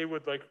 so that they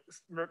would like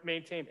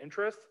maintain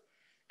interest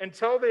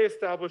until they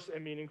established a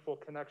meaningful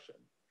connection.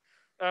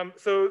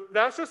 So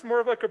that's just more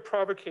of like a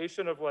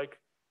provocation of like,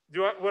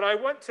 would I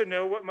want to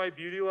know what my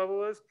beauty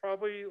level is?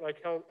 Probably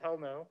like hell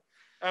no.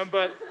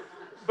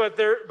 But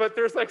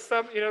there's like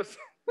some, you know,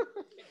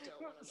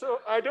 so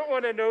I don't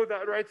want to know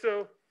that, right?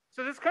 So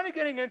this kind of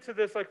getting into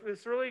this, like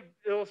this really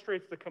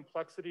illustrates the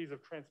complexities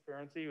of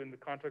transparency in the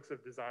context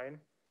of design.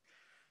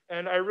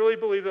 And I really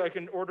believe that like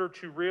in order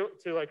to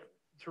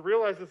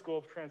realize this goal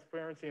of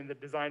transparency in the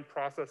design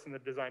process and the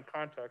design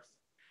context,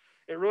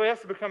 it really has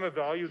to become a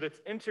value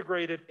that's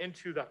integrated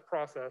into that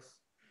process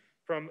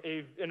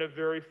in a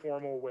very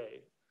formal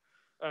way.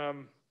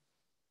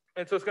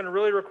 And so it's going to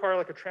really require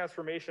like a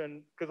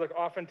transformation, because like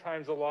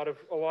oftentimes a lot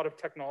of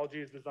technology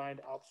is designed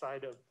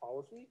outside of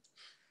policy,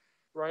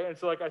 right? And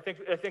so like I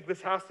think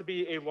this has to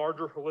be a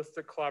larger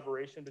holistic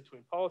collaboration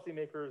between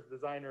policymakers,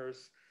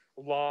 designers,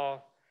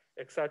 law,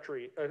 et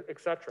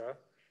cetera,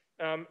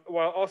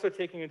 while also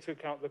taking into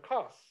account the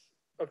costs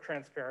of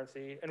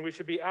transparency. And we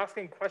should be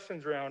asking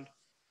questions around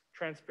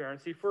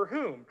transparency for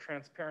whom,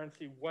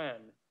 transparency when,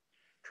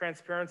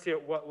 transparency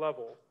at what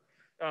level.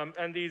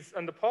 And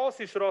the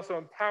policy should also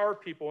empower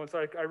people. And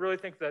so I really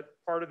think that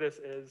part of this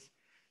is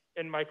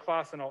in my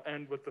class, and I'll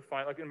end with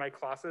like in my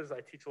classes,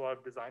 I teach a lot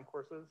of design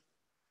courses.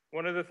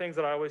 One of the things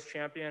that I always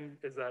champion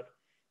is that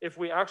if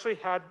we actually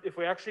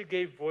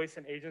gave voice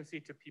and agency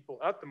to people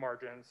at the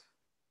margins,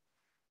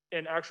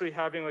 and actually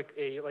having like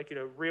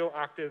real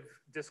active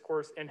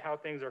discourse in how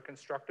things are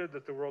constructed,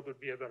 that the world would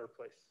be a better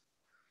place.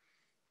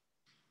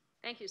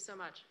 Thank you so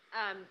much.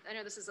 I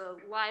know this is a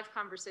live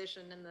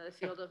conversation in the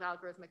field of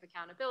algorithmic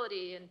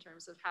accountability in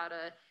terms of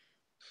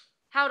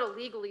how to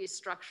legally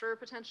structure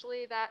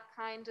potentially that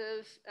kind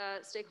of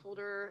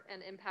stakeholder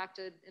and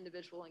impacted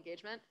individual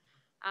engagement.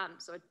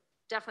 So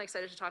definitely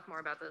excited to talk more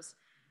about this.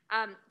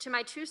 To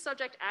my two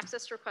subject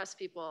access request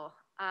people,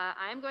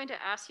 I'm going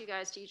to ask you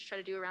guys to each try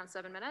to do around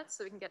 7 minutes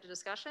so we can get to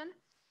discussion.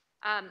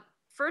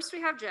 First,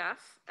 we have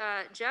Jeff.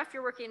 Jeff,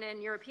 you're working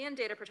in European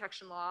data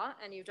protection law,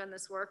 and you've done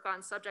this work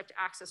on subject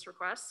access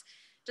requests,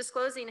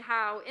 disclosing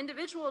how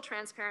individual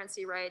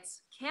transparency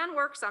rights can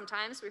work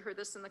sometimes. We heard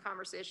this in the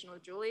conversation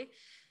with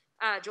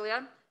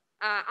Julia,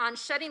 on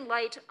shedding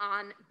light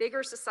on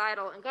bigger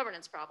societal and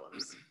governance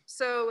problems.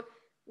 So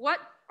what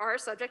are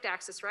subject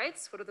access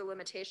rights? What are the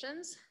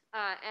limitations?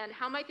 And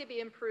how might they be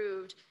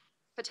improved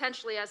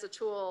potentially as a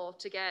tool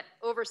to get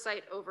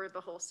oversight over the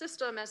whole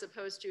system as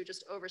opposed to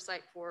just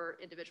oversight for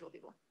individual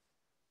people?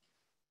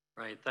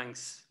 Right,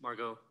 thanks,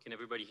 Margot. Can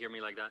everybody hear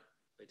me like that?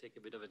 If I take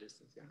a bit of a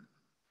distance, yeah.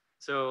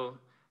 So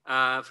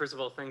first of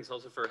all, thanks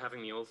also for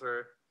having me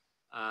over.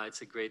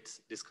 It's a great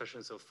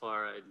discussion so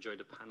far. I enjoyed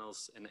the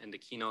panels and the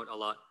keynote a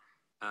lot,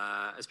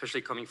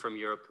 especially coming from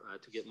Europe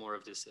to get more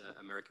of this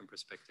American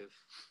perspective.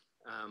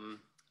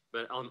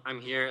 But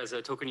I'm here as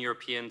a token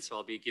European, so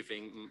I'll be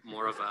giving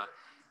more of a,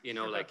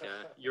 like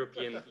a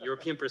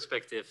European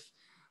perspective.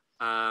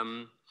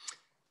 And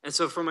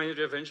so for my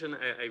intervention,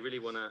 I really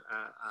want to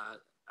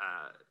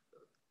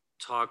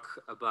talk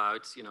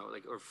about,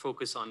 or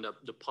focus on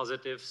the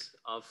positives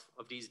of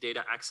these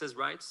data access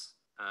rights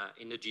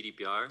in the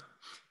GDPR,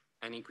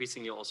 and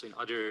increasingly also in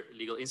other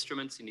legal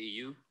instruments in the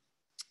EU,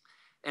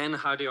 and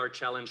how they are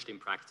challenged in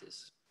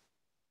practice.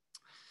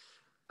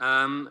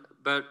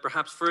 But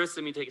perhaps first,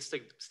 let me take a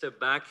step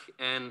back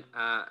and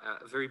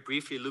very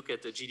briefly look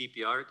at the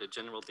GDPR, the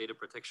General Data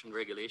Protection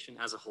Regulation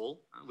as a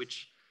whole,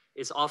 which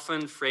is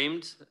often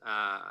framed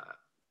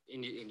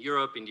in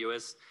Europe, in the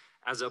US,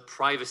 as a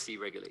privacy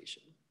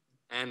regulation.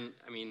 And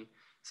I mean,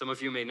 some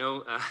of you may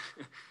know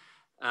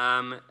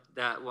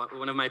that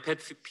one of my pet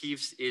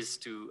peeves is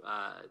to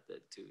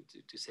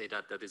say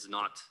that is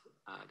not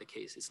the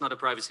case. It's not a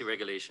privacy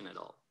regulation at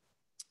all.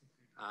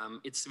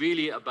 It's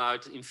really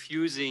about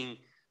infusing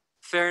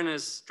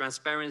fairness,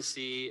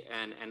 transparency,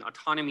 and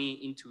autonomy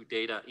into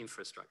data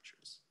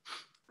infrastructures,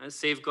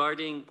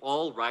 safeguarding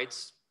all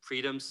rights,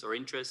 freedoms, or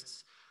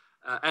interests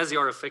as they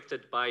are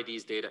affected by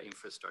these data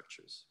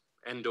infrastructures,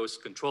 and those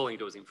controlling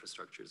those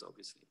infrastructures,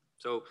 obviously.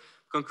 So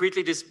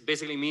concretely, this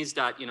basically means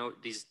that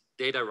these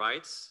data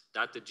rights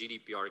that the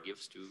GDPR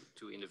gives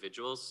to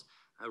individuals,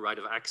 right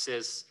of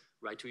access,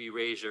 right to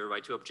erasure,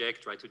 right to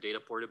object, right to data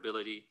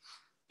portability,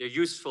 they're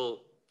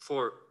useful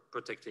for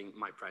protecting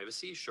my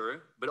privacy,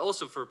 sure, but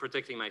also for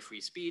protecting my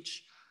free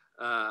speech,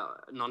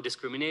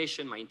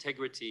 non-discrimination, my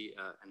integrity,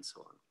 and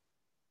so on.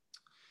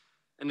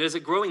 And there's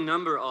a growing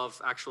number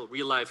of actual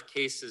real-life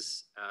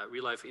cases,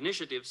 real-life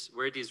initiatives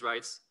where these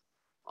rights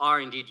are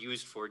indeed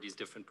used for these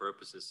different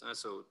purposes.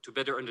 So to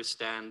better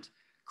understand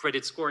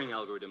credit scoring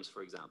algorithms,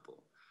 for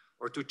example,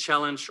 or to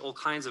challenge all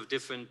kinds of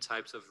different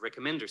types of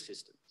recommender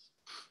systems.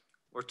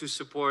 or to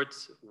support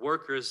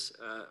workers'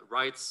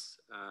 rights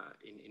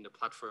in the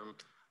platform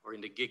or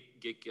in the gig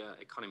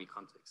economy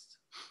context.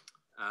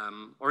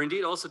 Or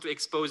indeed also to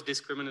expose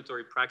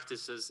discriminatory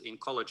practices in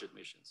college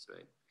admissions,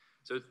 right?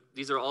 So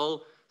these are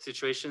all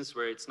situations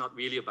where it's not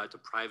really about the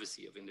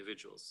privacy of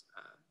individuals,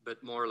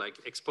 but more like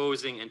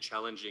exposing and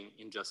challenging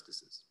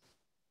injustices.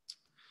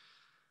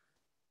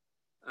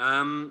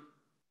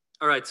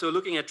 All right, so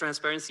looking at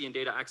transparency and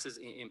data access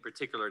in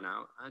particular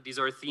now, these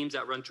are themes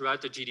that run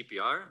throughout the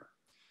GDPR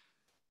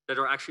that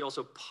are actually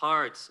also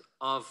part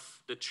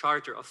of the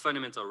Charter of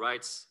Fundamental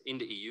Rights in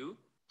the EU.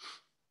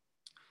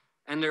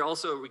 And they're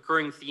also a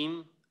recurring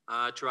theme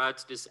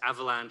throughout this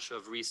avalanche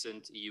of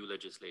recent EU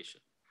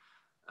legislation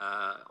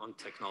on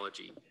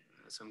technology.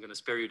 So I'm going to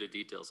spare you the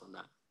details on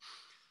that.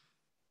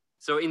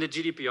 So in the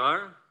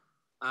GDPR,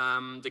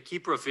 the key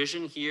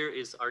provision here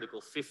is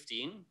Article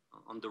 15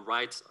 on the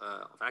rights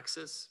of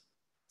access,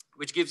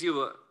 which gives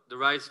you the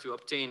right to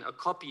obtain a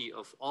copy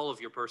of all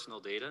of your personal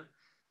data.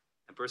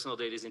 And personal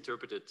data is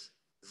interpreted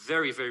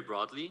very, very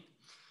broadly.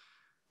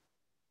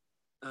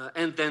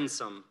 And then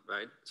some,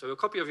 right? So a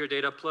copy of your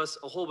data plus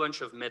a whole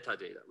bunch of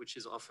metadata, which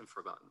is often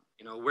forgotten.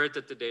 You know, where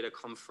did the data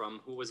come from?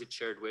 Who was it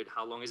shared with?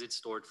 How long is it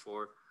stored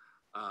for?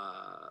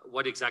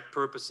 What exact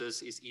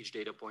purposes is each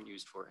data point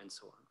used for, and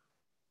so on.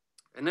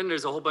 And then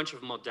there's a whole bunch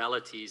of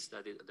modalities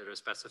that are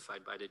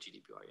specified by the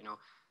GDPR. You know,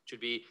 it should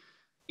be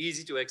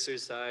easy to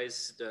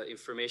exercise. The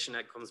information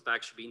that comes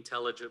back should be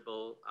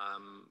intelligible.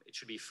 It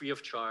should be free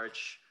of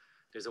charge.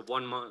 There's a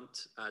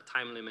 1-month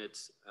time limit,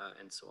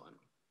 and so on.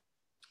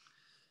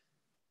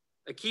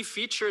 A key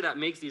feature that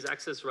makes these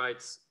access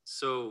rights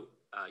so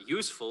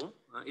useful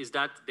is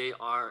that they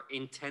are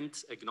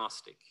intent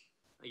agnostic.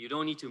 You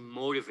don't need to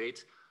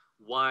motivate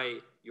why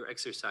you're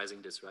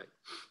exercising this right.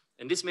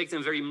 And this makes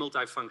them very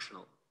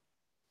multifunctional,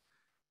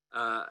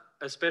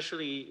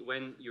 especially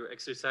when you're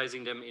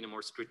exercising them in a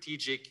more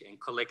strategic and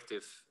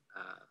collective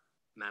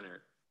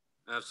manner.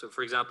 So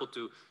for example,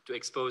 to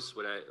expose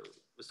what I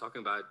was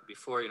talking about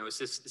before, you know,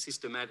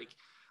 systematic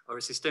or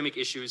systemic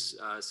issues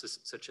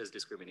such as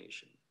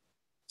discrimination.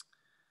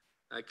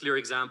 A clear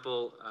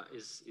example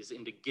is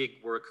in the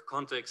gig work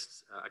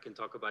context. I can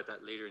talk about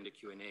that later in the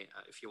Q&A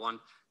if you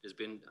want. There's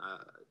been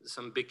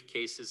some big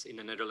cases in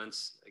the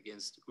Netherlands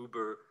against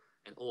Uber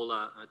and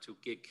Ola to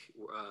gig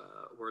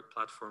work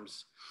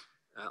platforms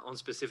on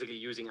specifically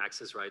using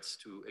access rights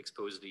to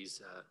expose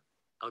these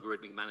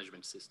algorithmic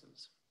management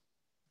systems.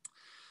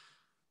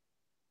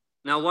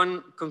 Now,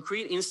 one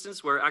concrete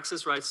instance where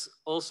access rights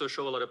also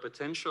show a lot of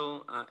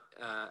potential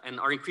and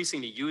are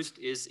increasingly used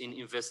is in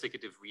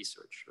investigative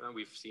research.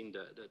 We've seen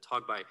the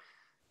talk by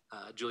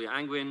Julia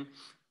Angwin,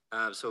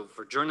 so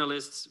for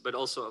journalists, but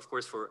also, of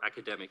course, for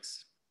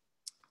academics.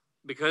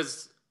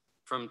 Because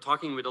from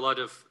talking with a lot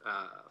of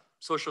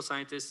social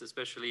scientists,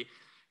 especially,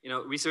 you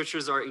know,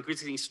 researchers are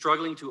increasingly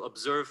struggling to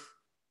observe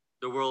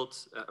the world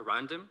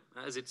around them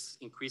as it's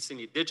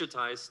increasingly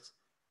digitized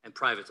and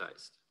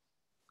privatized.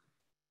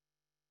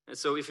 And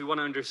so if you want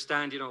to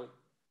understand, you know,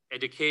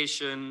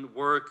 education,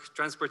 work,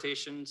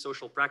 transportation,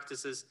 social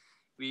practices,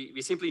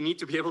 we simply need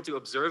to be able to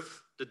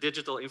observe the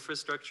digital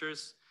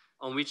infrastructures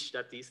on which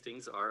these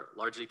things are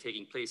largely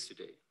taking place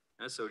today.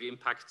 So the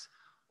impact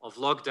of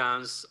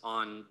lockdowns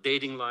on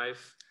dating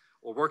life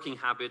or working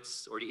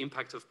habits, or the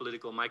impact of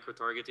political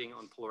micro-targeting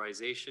on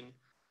polarization.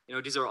 You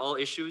know, these are all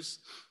issues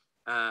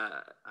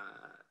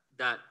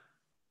that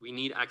we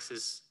need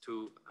access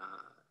to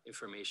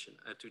information,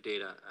 to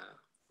data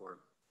for.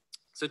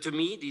 So to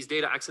me, these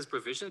data access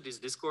provisions, this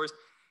discourse,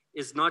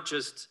 is not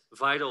just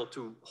vital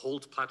to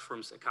hold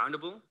platforms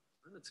accountable.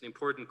 That's an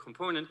important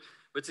component,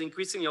 but it's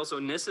increasingly also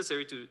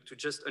necessary to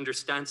just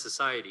understand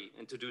society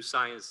and to do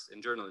science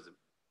and journalism.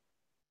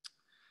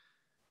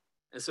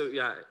 And so,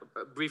 yeah,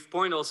 a brief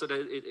point also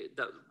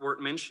that worth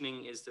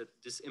mentioning is that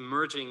this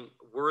emerging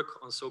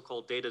work on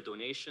so-called data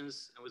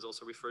donations, and was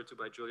also referred to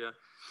by Julia,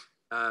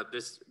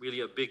 there's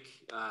really a big,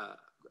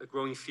 a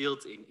growing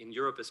field in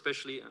Europe,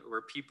 especially,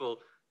 where people,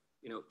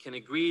 you know, can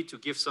agree to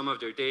give some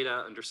of their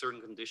data under certain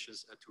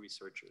conditions to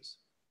researchers.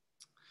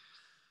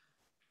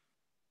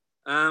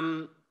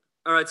 All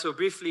right, so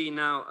briefly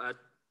now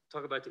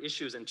talk about the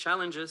issues and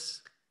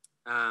challenges.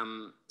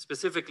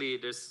 Specifically,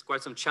 there's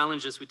quite some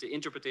challenges with the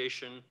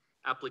interpretation,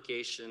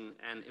 application,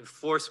 and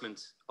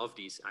enforcement of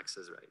these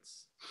access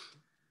rights.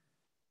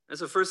 And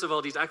so first of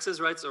all, these access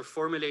rights are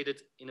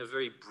formulated in a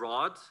very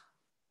broad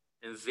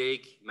and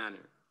vague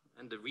manner.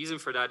 And the reason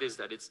for that is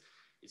that it's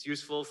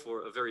useful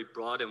for a very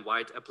broad and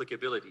wide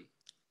applicability.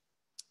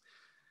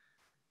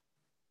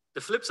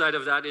 The flip side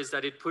of that is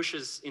that it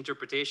pushes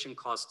interpretation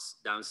costs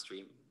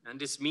downstream. And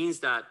this means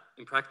that,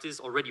 in practice,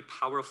 already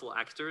powerful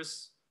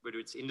actors, whether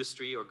it's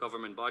industry or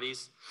government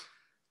bodies,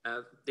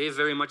 they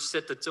very much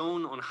set the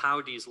tone on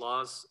how these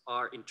laws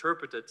are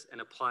interpreted and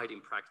applied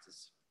in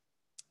practice.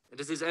 And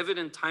this is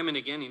evident time and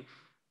again.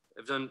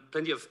 I've done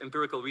plenty of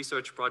empirical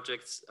research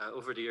projects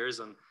over the years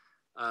on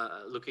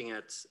looking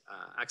at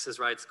access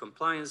rights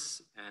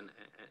compliance, and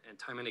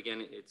time and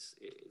again, it's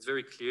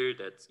very clear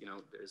that, you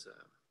know, there's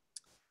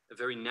a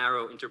very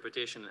narrow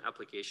interpretation and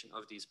application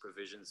of these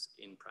provisions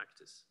in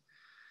practice.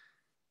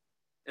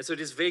 And so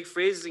this vague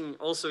phrasing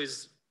also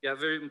is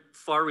very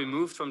far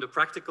removed from the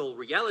practical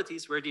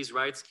realities where these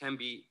rights can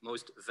be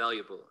most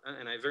valuable.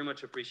 And I very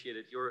much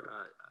appreciated your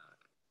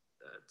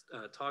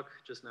talk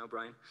just now,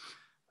 Bryan.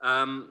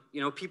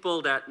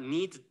 People that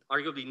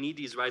arguably need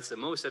these rights the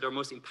most, that are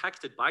most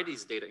impacted by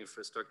these data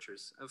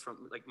infrastructures,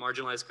 from like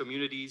marginalized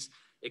communities,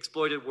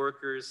 exploited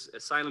workers,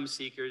 asylum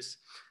seekers,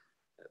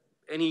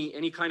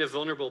 any kind of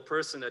vulnerable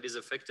person that is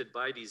affected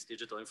by these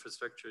digital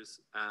infrastructures,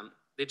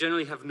 they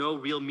generally have no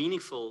real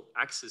meaningful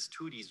access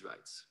to these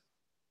rights.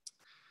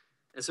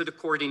 And so the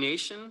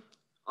coordination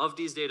of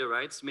these data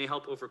rights may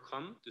help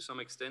overcome, to some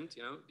extent,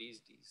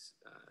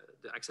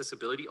 the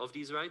accessibility of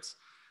these rights,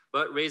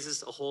 but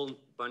raises a whole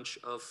bunch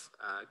of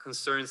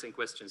concerns and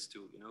questions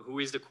too. Who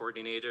is the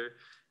coordinator?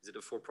 Is it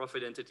a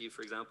for-profit entity,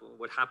 for example?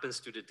 What happens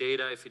to the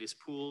data if it is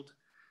pooled?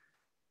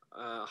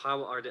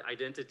 How are the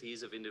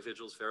identities of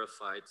individuals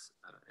verified,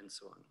 and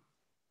so on.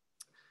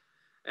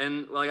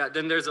 And well, yeah,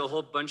 then there's a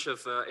whole bunch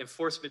of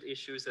enforcement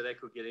issues that I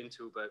could get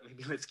into, but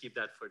maybe let's keep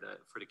that for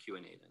the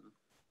Q&A then,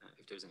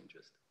 if there's an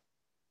interest.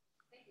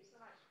 Thank you so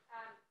much.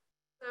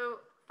 So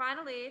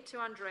finally, to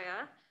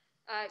Andrea,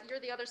 you're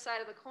the other side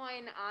of the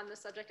coin on the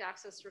subject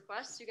access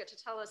requests. You get to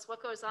tell us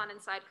what goes on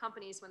inside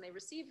companies when they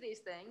receive these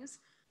things.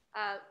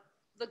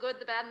 The good,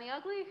 the bad, and the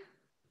ugly?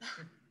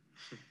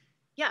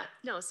 Yeah,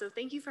 no, so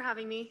thank you for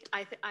having me.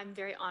 I'm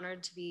very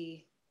honored to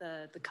be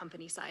the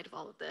company side of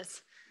all of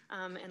this,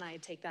 and I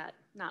take that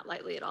not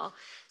lightly at all.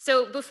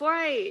 So before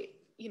I,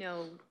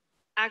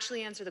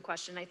 actually answer the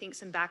question, I think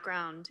some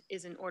background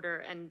is in order,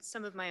 and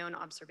some of my own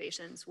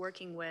observations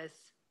working with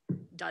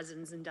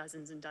dozens and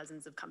dozens and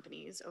dozens of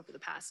companies over the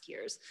past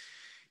years.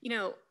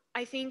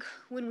 I think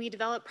when we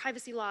develop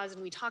privacy laws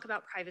and we talk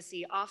about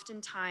privacy,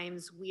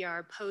 oftentimes we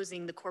are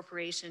posing the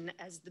corporation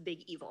as the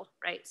big evil,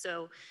 right?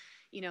 So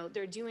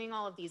they're doing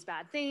all of these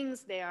bad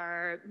things, they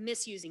are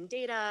misusing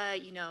data,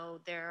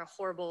 they're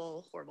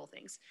horrible, horrible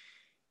things.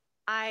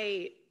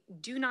 I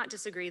do not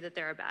disagree that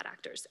there are bad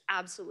actors,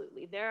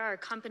 absolutely. There are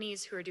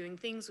companies who are doing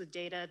things with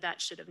data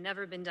that should have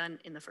never been done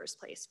in the first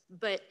place.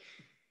 But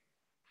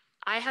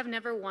I have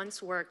never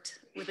once worked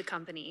with a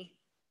company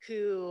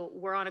who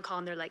were on a call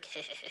and they're like,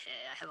 hey,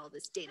 I have all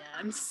this data,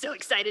 I'm so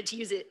excited to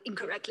use it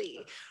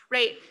incorrectly,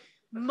 right?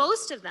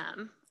 Most of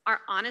them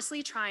are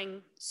honestly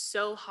trying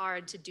so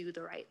hard to do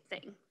the right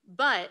thing.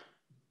 But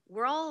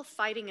we're all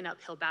fighting an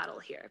uphill battle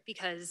here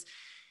because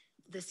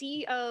the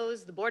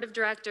CEOs, the board of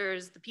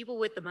directors, the people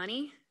with the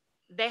money,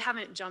 they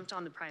haven't jumped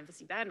on the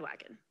privacy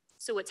bandwagon.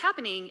 So what's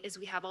happening is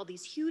we have all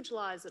these huge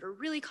laws that are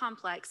really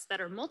complex,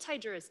 that are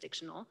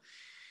multi-jurisdictional,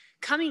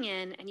 coming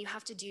in, and you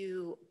have to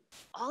do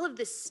all of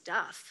this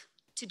stuff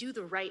to do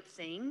the right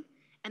thing,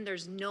 and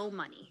there's no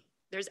money.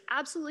 There's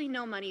absolutely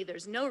no money,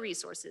 there's no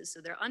resources, so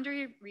they're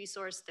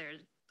under-resourced, they're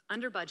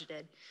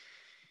under-budgeted.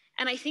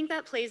 And I think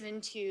that plays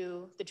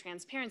into the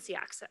transparency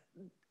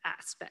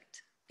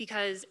aspect,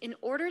 because in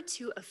order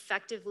to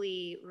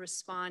effectively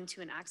respond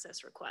to an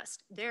access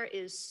request, there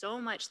is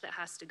so much that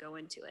has to go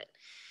into it.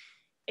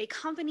 A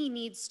company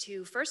needs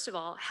to, first of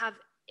all, have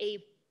a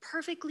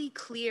perfectly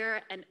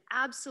clear and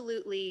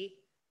absolutely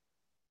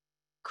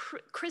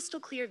crystal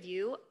clear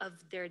view of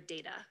their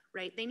data,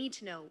 right? They need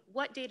to know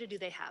what data do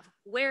they have,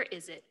 where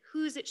is it,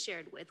 who's it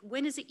shared with,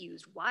 when is it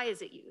used, why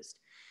is it used?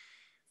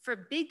 For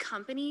big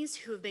companies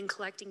who have been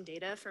collecting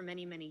data for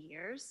many, many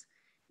years,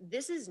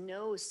 this is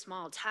no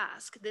small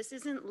task. This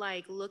isn't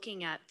like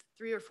looking at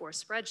 3 or 4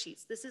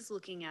 spreadsheets. This is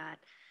looking at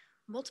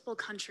multiple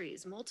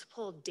countries,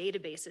 multiple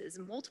databases,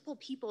 multiple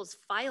people's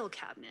file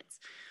cabinets,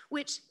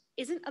 which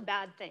isn't a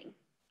bad thing.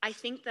 I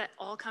think that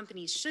all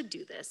companies should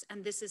do this,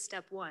 and this is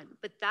step one.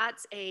 But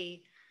that's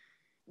a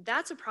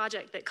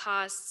project that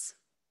costs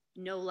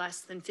no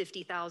less than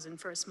 $50,000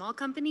 for a small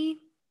company.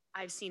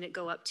 I've seen it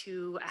go up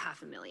to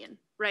 $500,000,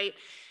 right?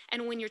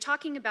 And when you're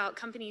talking about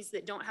companies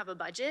that don't have a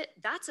budget,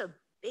 that's a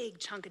big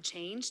chunk of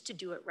change to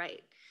do it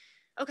right.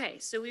 Okay,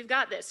 so we've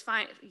got this,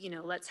 fine,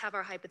 let's have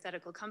our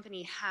hypothetical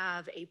company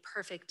have a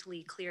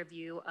perfectly clear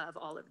view of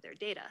all of their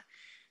data.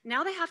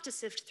 Now they have to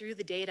sift through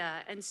the data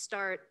and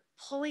start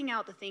pulling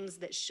out the things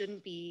that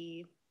shouldn't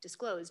be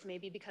disclosed,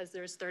 maybe because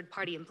there's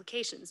third-party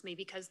implications,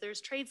 maybe because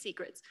there's trade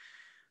secrets.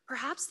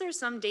 Perhaps there's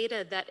some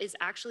data that is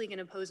actually going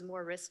to pose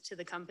more risk to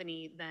the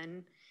company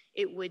than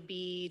it would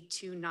be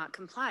to not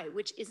comply,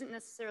 which isn't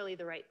necessarily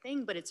the right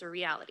thing, but it's a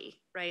reality,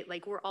 right?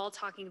 Like, we're all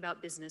talking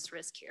about business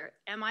risk here.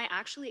 Am I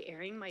actually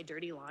airing my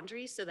dirty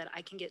laundry so that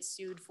I can get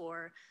sued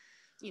for,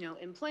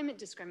 employment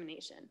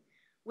discrimination?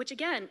 Which,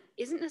 again,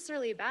 isn't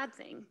necessarily a bad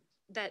thing,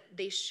 that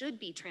they should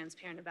be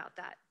transparent about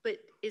that. But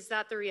is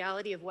that the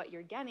reality of what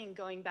you're getting,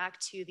 going back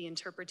to the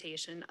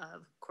interpretation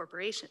of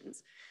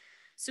corporations?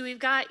 So we've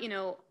got,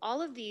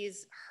 all of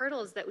these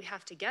hurdles that we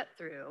have to get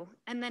through.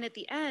 And then at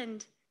the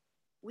end,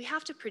 we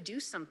have to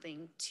produce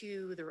something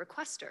to the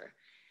requester.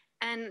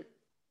 And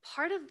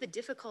part of the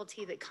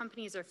difficulty that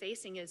companies are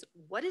facing is,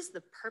 what is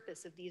the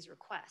purpose of these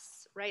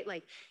requests, right?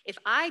 Like, if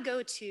I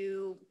go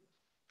to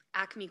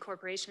Acme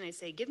Corporation, I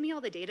say, give me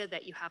all the data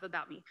that you have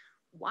about me.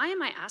 Why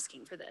am I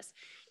asking for this?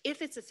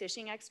 If it's a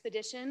fishing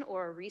expedition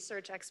or a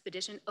research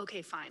expedition,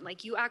 okay, fine.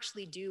 Like, you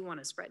actually do want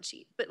a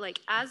spreadsheet. But like,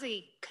 as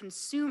a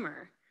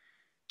consumer,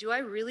 do I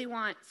really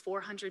want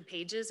 400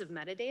 pages of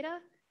metadata?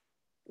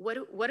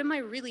 What am I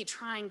really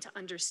trying to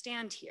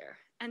understand here?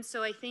 And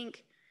so I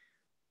think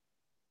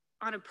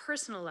on a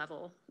personal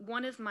level,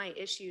 one of my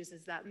issues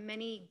is that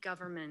many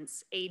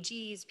governments,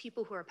 AGs,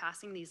 people who are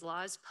passing these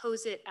laws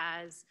pose it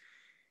as,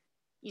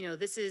 you know,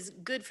 this is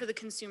good for the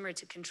consumer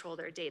to control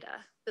their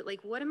data. But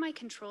like, what am I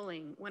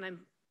controlling when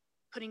I'm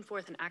putting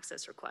forth an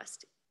access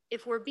request?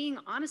 If we're being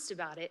honest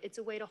about it, it's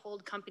a way to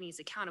hold companies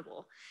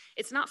accountable.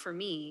 It's not for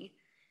me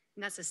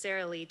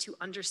necessarily to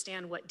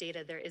understand what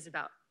data there is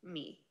about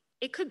me.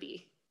 It could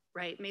be,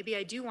 right? Maybe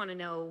I do want to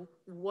know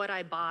what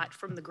I bought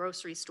from the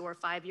grocery store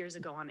 5 years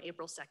ago on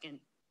April 2nd.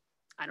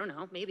 I don't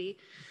know, maybe.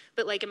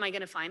 But like, am I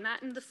going to find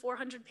that in the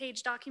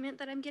 400-page document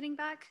that I'm getting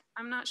back?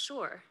 I'm not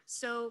sure.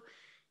 So,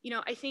 you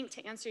know, I think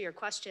to answer your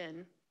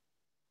question,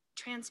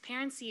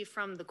 transparency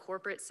from the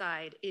corporate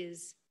side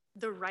is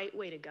the right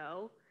way to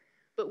go,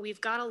 but we've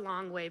got a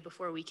long way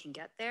before we can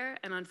get there.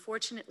 And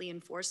unfortunately,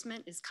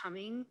 enforcement is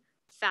coming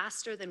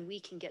faster than we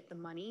can get the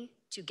money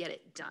to get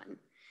it done.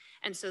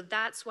 And so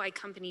that's why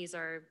companies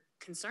are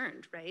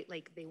concerned, right?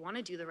 Like, they want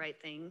to do the right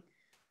thing,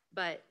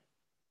 but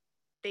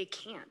they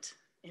can't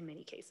in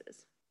many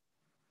cases.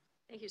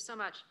 Thank you so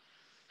much.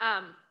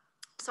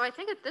 So I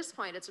think at this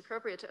point, it's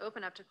appropriate to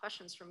open up to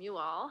questions from you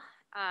all,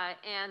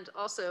 and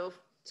also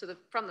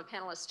from the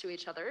panelists to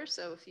each other.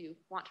 So if you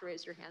want to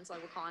raise your hands, I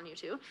will call on you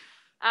too.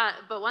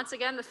 But once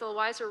again, the Phil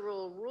Weiser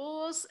rule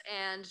rules.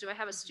 And do I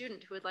have a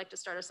student who would like to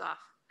start us off?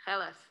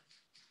 Khalif.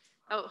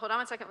 Oh, hold on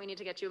one second. We need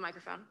to get you a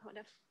microphone.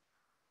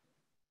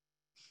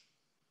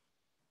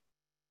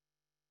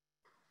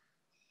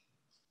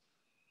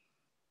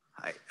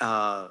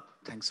 Hi,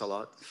 thanks a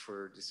lot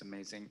for this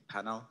amazing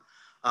panel.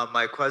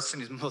 My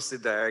question is mostly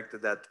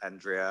directed at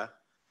Andrea.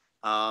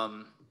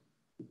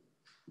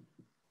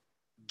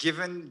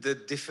 Given the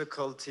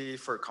difficulty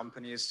for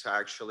companies to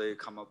actually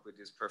come up with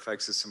this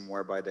perfect system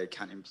whereby they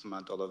can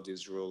implement all of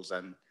these rules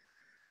and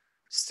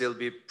still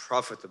be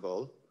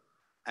profitable,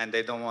 and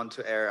they don't want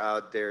to air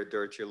out their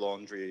dirty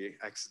laundry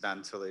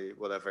accidentally,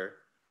 whatever,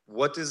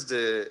 what is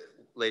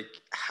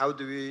how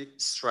do we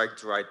strike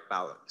the right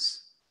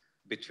balance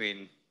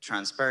between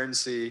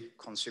transparency,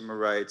 consumer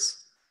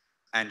rights,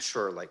 and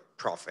sure, like,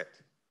 profit?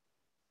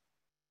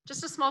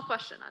 Just a small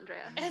question,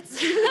 Andrea.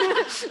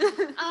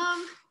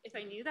 If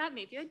I knew that,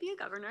 maybe I'd be a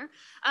governor.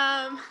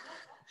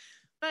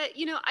 But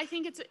you know, I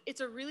think it's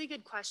a really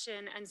good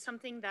question, and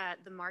something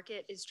that the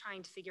market is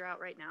trying to figure out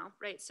right now,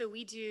 right? So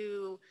we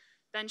do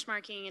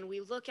benchmarking, and we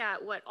look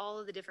at what all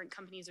of the different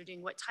companies are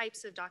doing. What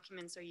types of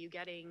documents are you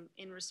getting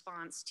in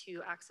response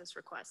to access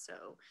requests?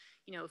 So,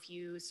 you know, if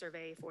you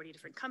survey 40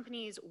 different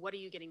companies, what are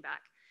you getting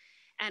back?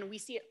 And we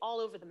see it all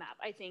over the map.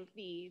 I think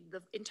the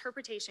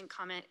interpretation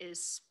comment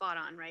is spot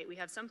on, right? We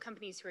have some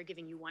companies who are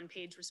giving you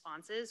one-page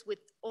responses with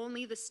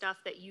only the stuff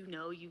that you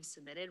know you've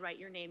submitted, right?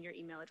 Your name, your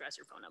email address,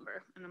 your phone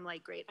number. And I'm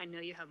like, great, I know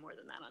you have more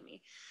than that on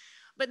me.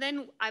 But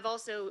then I've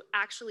also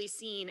actually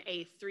seen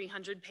a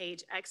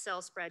 300-page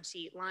Excel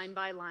spreadsheet, line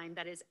by line,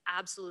 that is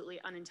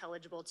absolutely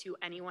unintelligible to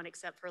anyone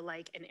except for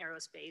like an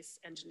aerospace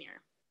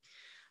engineer.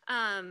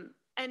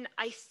 And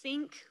I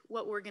think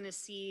what we're going to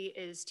see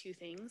is two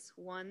things.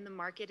 One, the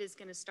market is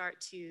going to start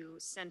to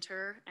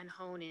center and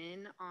hone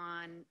in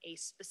on a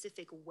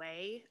specific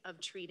way of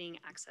treating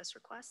access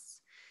requests.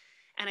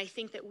 And I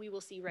think that we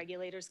will see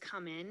regulators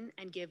come in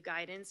and give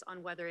guidance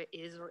on whether it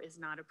is or is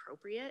not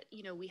appropriate.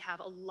 You know, we have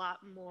a lot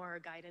more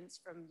guidance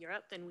from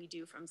Europe than we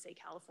do from, say,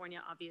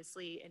 California,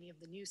 obviously, any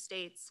of the new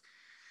states.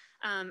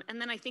 And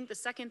then I think the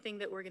second thing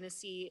that we're going to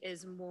see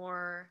is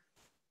more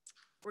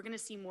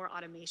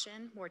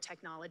automation, more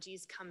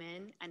technologies come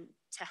in and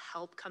to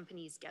help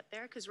companies get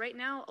there. Because right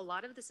now, a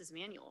lot of this is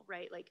manual,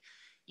 right? Like,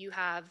 you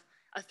have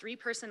a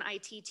 3-person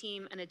IT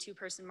team and a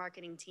 2-person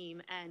marketing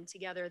team, and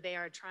together they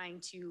are trying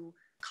to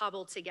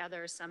cobble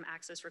together some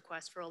access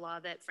requests for a law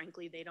that,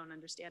 frankly, they don't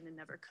understand and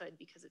never could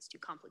because it's too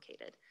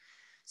complicated.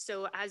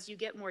 So as you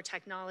get more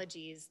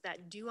technologies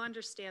that do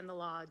understand the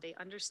law, they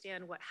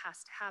understand what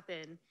has to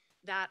happen,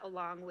 that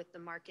along with the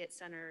market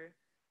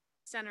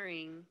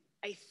centering,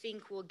 I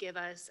think will give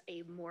us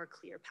a more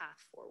clear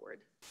path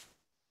forward.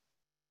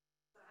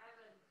 So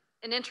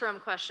I have an interim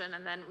question,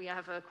 and then we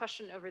have a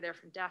question over there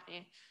from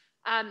Daphne,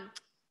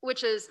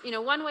 which is, you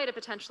know, one way to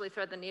potentially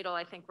thread the needle,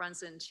 I think,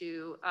 runs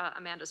into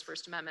Amanda's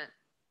First Amendment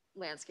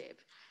landscape,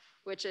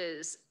 which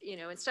is, you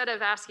know, instead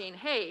of asking,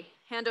 hey,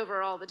 hand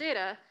over all the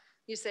data,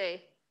 you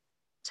say,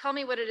 tell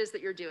me what it is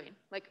that you're doing.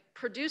 Like,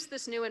 produce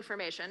this new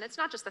information. It's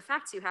not just the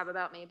facts you have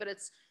about me, but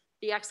it's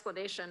the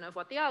explanation of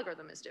what the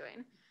algorithm is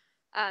doing.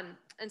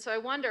 And so I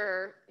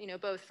wonder, you know,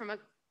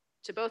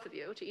 to both of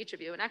you, to each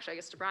of you, and actually I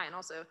guess to Bryan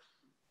also,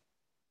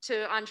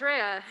 to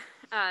Andrea,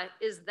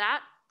 is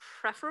that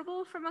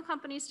preferable from a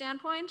company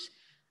standpoint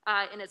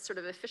in its sort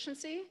of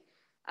efficiency,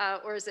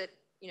 or is it,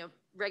 you know,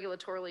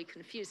 regulatorily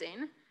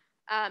confusing?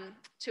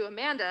 To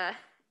Amanda,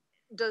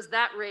 does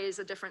that raise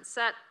a different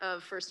set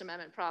of First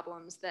Amendment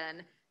problems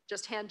than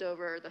just hand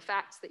over the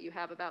facts that you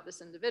have about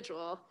this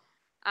individual?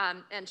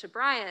 And to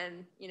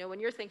Bryan, you know, when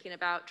you're thinking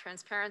about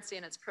transparency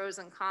and its pros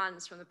and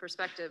cons from the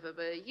perspective of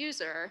a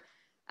user,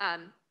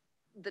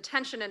 the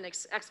tension and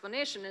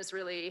explanation is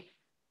really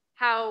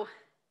how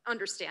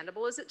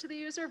understandable is it to the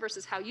user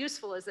versus how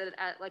useful is it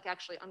at like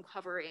actually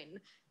uncovering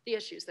the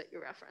issues that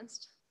you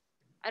referenced.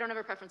 I don't have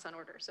a preference on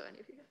order, so any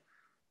of you.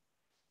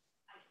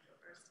 I can go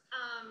first.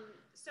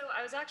 So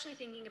I was actually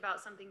thinking about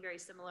something very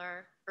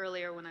similar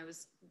earlier when I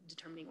was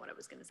determining what I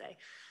was going to say.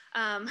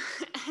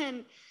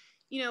 And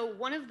you know,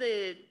 one of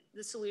the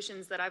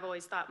solutions that I've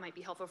always thought might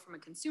be helpful from a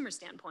consumer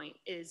standpoint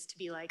is to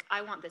be like,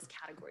 I want this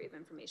category of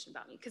information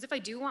about me. Because if I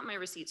do want my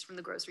receipts from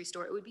the grocery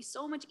store, it would be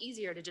so much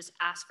easier to just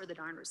ask for the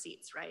darn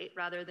receipts, right?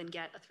 Rather than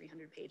get a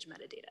 300-page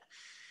metadata.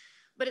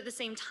 But at the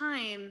same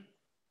time,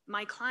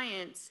 my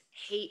clients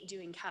hate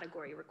doing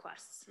category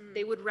requests.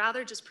 They would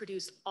rather just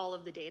produce all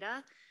of the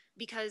data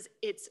because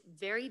it's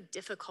very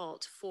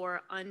difficult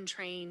for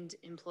untrained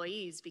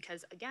employees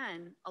because,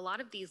 again, a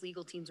lot of these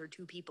legal teams are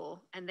 2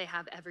 people and they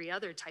have every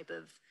other type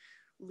of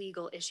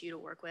legal issue to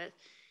work with.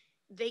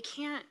 They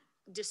can't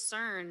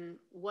discern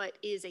what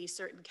is a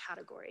certain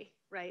category,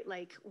 right?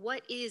 Like,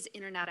 what is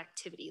internet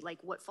activity? Like,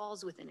 what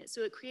falls within it?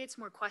 So it creates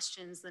more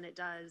questions than it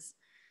does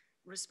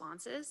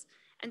responses.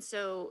 And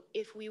so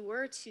if we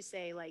were to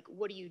say, like,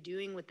 what are you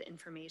doing with the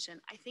information?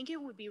 I think it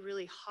would be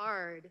really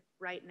hard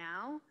right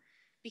now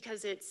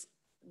because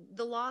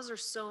the laws are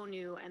so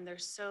new and they're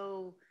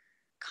so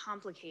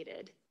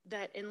complicated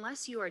that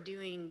unless you are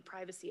doing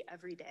privacy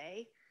every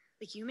day,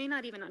 like you may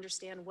not even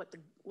understand what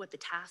the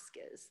task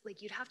is.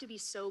 Like you'd have to be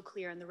so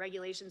clear and the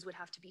regulations would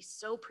have to be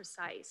so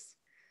precise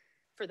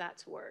for that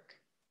to work.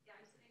 Yeah,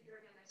 I'm sitting here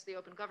again next to the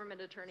open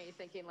government attorney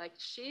thinking like,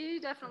 she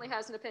definitely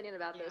has an opinion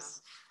about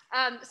this.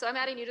 So I'm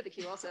adding you to the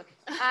queue also.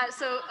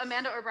 So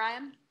Amanda or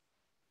Bryan?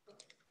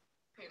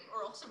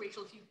 Or also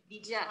Rachel, if you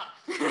need to. Yeah.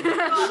 I'm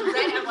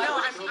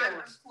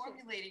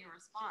formulating a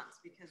response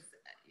because.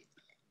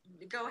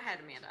 Go ahead,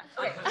 Amanda.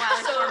 Okay. While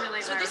I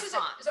formulate my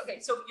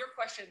response. So your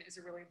question is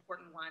a really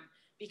important one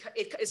because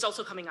it's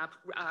also coming up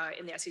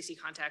in the SEC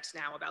context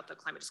now about the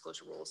climate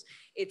disclosure rules.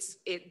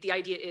 The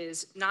idea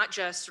is not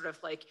just sort of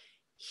like,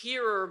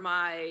 here are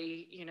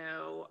my,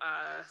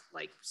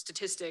 like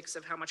statistics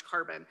of how much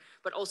carbon,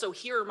 but also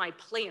here are my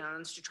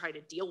plans to try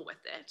to deal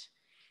with it.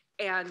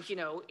 And,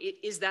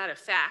 is that a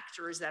fact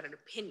or is that an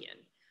opinion?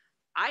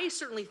 I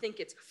certainly think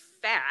it's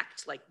a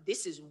fact, like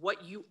this is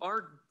what you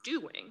are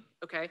doing,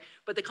 okay?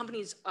 But the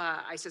companies,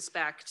 I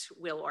suspect,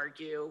 will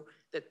argue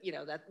that,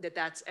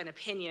 that's an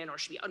opinion or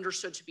should be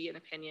understood to be an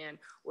opinion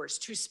or is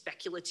too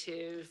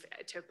speculative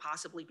to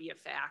possibly be a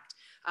fact.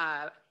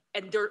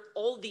 And there are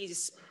all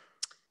these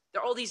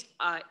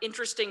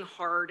interesting,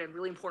 hard, and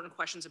really important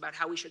questions about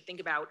how we should think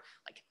about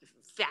like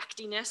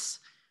factiness,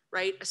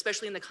 right?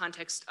 Especially in the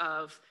context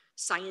of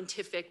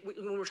scientific,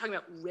 when we're talking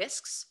about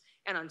risks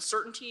and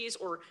uncertainties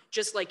or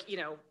just like,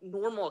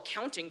 normal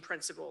accounting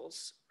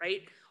principles,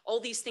 right?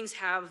 All these things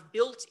have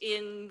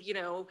built-in,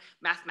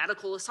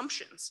 mathematical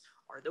assumptions.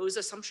 Are those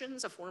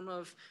assumptions a form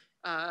of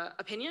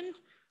opinion,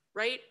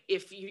 right?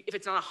 If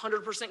it's not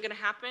 100% gonna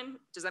happen,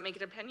 does that make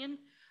an opinion?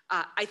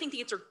 I think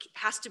the answer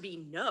has to be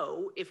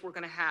no if we're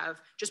gonna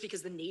have, just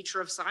because the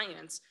nature of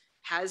science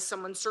has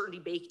some uncertainty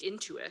baked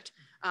into it.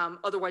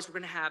 Otherwise we're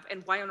gonna have,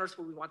 and why on earth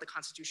would we want the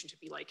Constitution to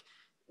be like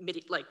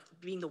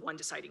being the one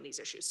deciding these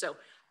issues? So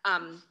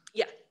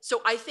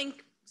so I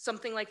think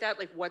something like that,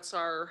 like what's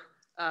our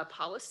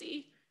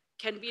policy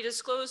can be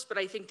disclosed, but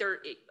I think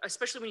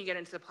especially when you get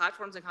into the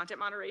platforms and content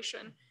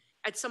moderation,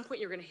 at some point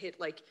you're gonna hit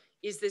like,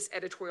 is this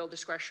editorial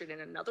discretion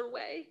in another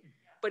way?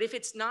 But if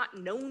it's not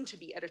known to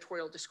be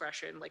editorial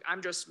discretion, like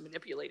I'm just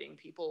manipulating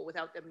people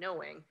without them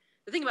knowing.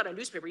 The thing about a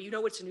newspaper,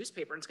 it's a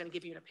newspaper and it's gonna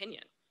give you an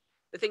opinion.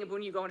 The thing of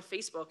when you go on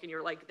Facebook and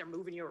you're like, they're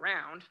moving you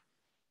around,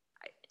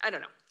 I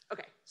don't know.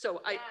 Okay,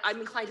 so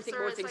I'm inclined to think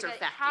more things are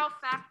facty. How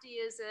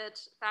facty is it,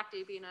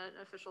 facty being an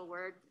official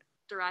word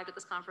derived at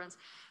this conference,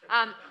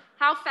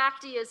 how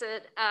facty is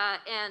it,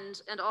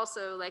 and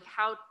also like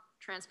how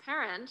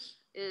transparent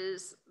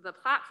is the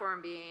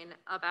platform being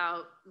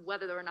about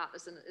whether or not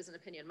this is an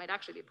opinion? Might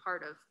actually be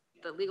part of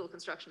the legal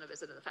construction of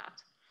is it a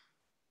fact?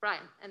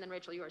 Bryan, and then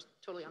Rachel, yours,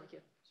 totally on the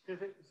queue.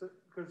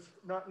 Because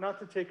not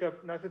to take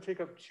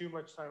up too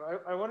much time,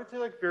 I wanted to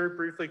like very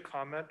briefly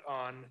comment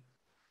on.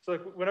 So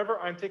like whenever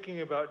I'm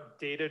thinking about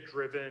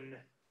data-driven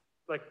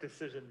like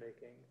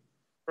decision-making,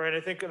 right?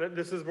 I think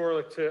this is more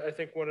like I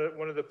think one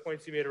of the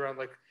points you made around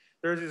like,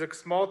 there's these like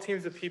small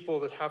teams of people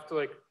that have to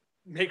like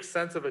make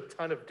sense of a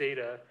ton of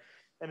data.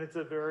 And it's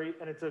a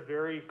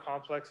very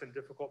complex and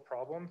difficult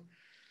problem.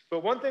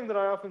 But one thing that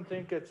I often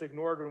think gets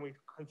ignored when we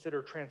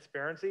consider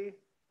transparency,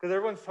 because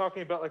everyone's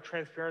talking about like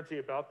transparency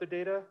about the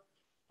data,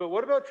 but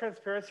what about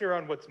transparency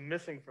around what's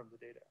missing from the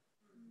data?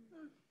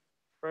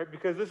 Right,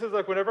 because this is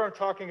like whenever I'm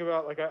talking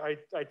about like I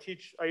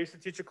used to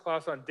teach a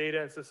class on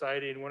data and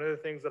society, and one of the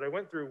things that I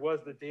went through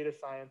was the data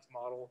science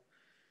model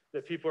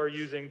that people are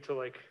using to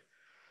like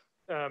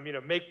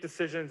make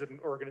decisions in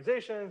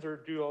organizations or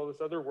do all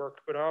this other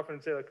work, but I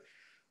often say, like,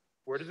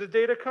 where did the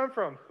data come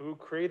from? Who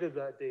created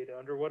that data?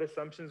 Under what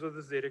assumptions was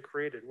this data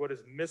created? What is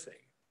missing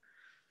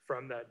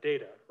from that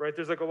data, right?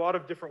 There's like a lot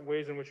of different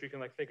ways in which we can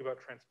like think about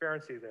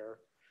transparency there.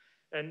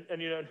 And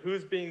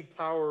who's given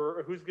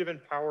power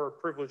or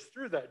privilege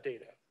through that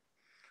data.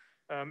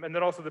 And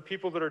then also the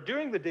people that are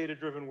doing the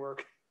data-driven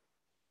work,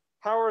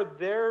 how are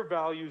their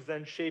values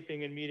then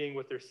shaping and meeting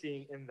what they're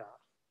seeing in that,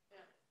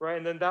 right?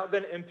 And then that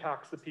then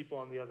impacts the people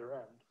on the other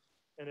end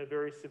in a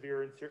very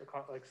severe and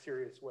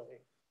serious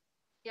way.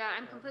 Yeah,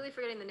 I'm completely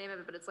forgetting the name of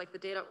it, but it's like the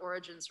data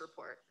origins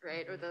report,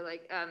 right? Or the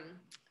like, and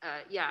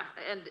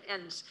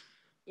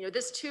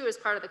this too is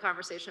part of the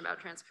conversation about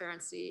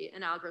transparency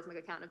and algorithmic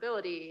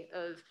accountability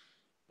of,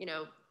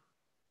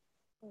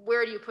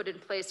 where do you put in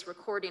place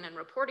recording and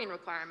reporting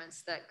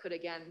requirements that could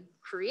again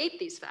create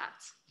these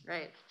facts,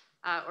 right?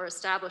 Or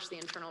establish the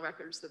internal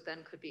records that then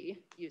could be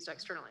used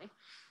externally.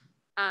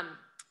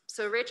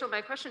 So Rachel,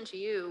 my question to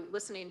you,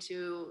 listening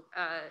to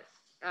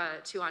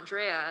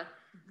Andrea,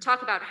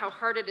 talk about how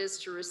hard it is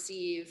to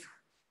receive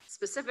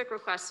specific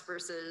requests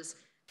versus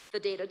the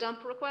data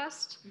dump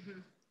request. Mm-hmm.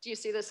 Do you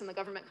see this in the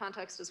government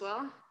context as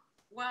well?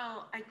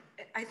 Well,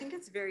 I think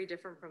it's very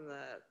different from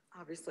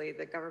obviously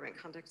the government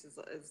context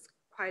is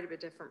quite a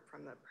bit different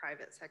from the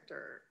private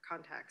sector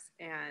context.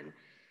 And,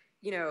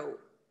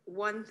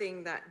 one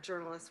thing that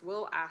journalists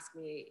will ask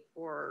me,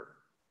 or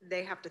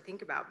they have to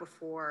think about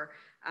before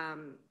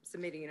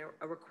submitting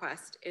a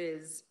request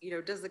is,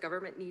 does the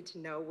government need to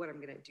know what I'm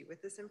going to do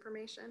with this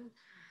information?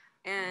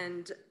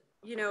 And,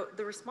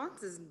 the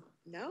response is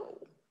no.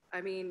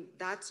 I mean,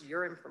 that's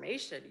your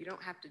information. You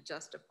don't have to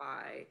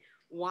justify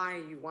why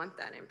you want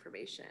that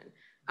information.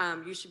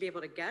 You should be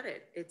able to get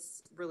it.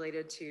 It's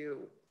related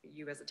to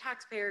you as a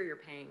taxpayer. You're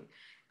paying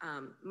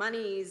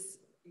monies,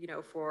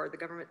 for the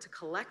government to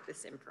collect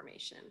this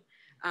information.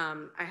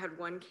 I had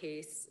one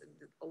case,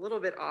 a little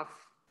bit off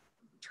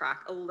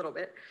track, a little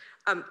bit.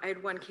 I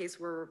had one case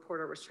where a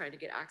reporter was trying to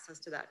get access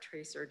to that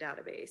tracer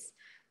database.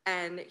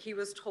 And he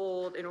was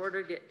told in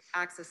order to get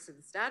access to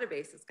this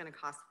database, it's going to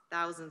cost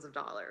thousands of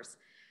dollars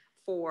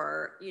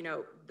for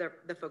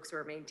the folks who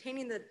are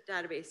maintaining the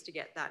database to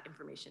get that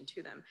information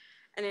to them.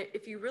 And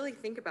if you really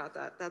think about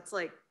that, that's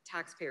like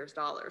taxpayers'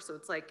 dollars. So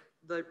it's like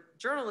the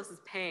journalist is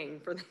paying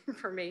for the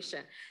information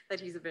that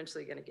he's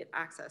eventually going to get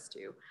access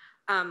to.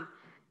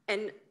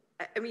 And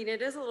I mean,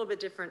 it is a little bit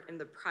different in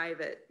the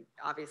private,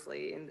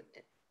 obviously,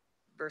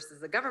 versus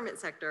the government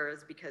sector,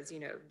 is because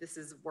this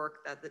is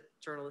work that the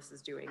journalist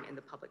is doing in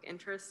the public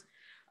interest.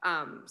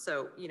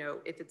 So,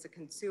 if it's a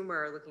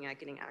consumer looking at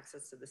getting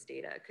access to this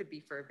data, it could be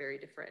for a very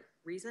different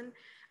reason.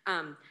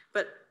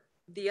 But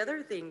the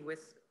other thing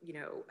with,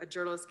 a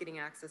journalist getting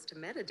access to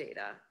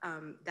metadata,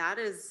 that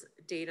is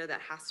data that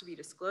has to be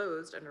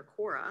disclosed under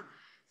CORA.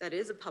 That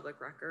is a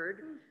public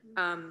record.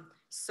 Mm-hmm.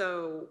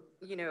 So,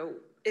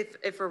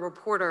 if a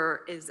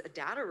reporter is a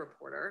data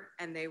reporter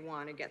and they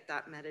want to get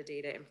that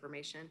metadata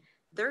information,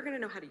 they're going to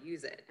know how to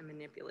use it and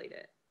manipulate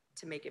it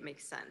to make it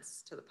make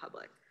sense to the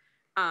public.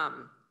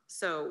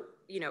 So,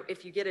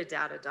 if you get a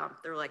data dump,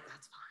 they're like,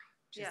 that's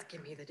fine. Just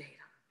give me the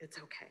data. It's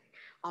okay.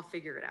 I'll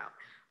figure it out.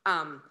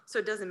 So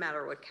it doesn't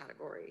matter what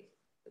category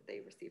that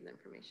they receive the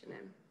information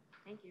in.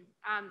 Thank you.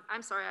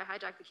 I'm sorry, I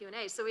hijacked the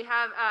Q&A. So we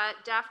have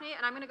Daphne,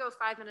 and I'm going to go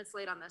 5 minutes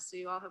late on this, so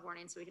you all have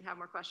warning so we can have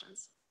more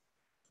questions.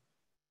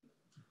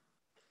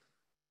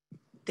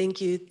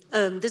 Thank you.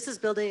 This is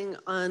building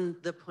on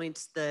the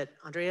points that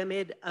Andrea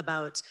made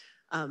about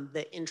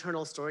the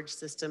internal storage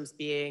systems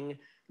being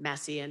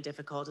messy and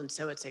difficult, and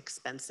so it's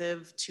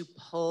expensive to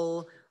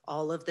pull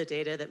all of the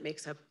data that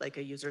makes up like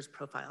a user's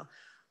profile.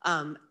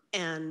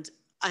 And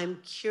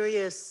I'm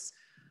curious,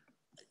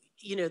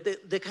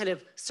 the kind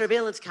of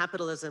surveillance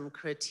capitalism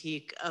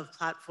critique of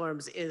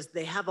platforms is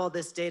they have all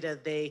this data,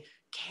 they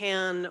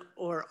can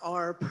or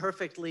are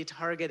perfectly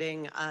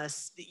targeting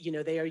us,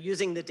 they are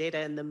using the data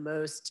in the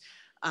most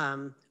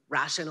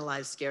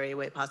rationalized, scary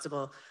way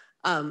possible.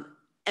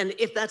 And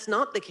if that's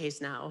not the case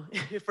now,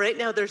 if right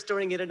now they're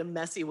storing it in a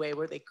messy way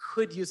where they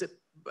could use it,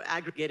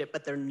 aggregate it,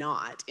 but they're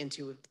not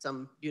into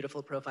some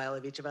beautiful profile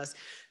of each of us,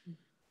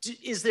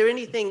 is there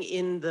anything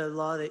in the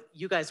law that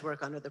you guys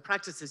work on or the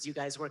practices you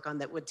guys work on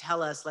that would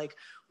tell us, like,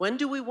 when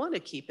do we want to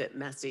keep it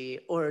messy,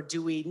 or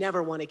do we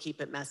never want to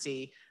keep it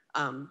messy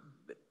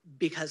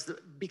because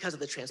of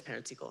the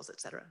transparency goals,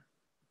 et cetera?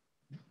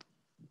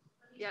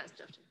 Yes,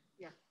 Justin.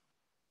 Yeah.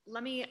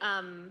 Let me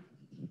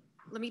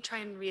try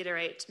and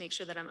reiterate to make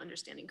sure that I'm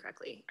understanding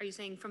correctly. Are you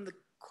saying from the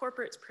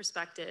corporate's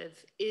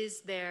perspective,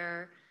 is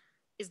there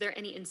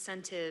any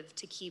incentive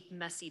to keep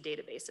messy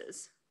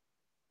databases?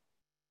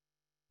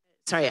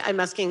 Sorry, I'm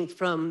asking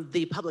from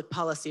the public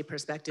policy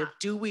perspective,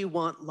 do we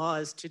want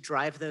laws to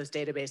drive those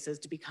databases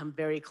to become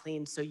very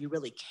clean so you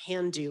really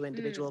can do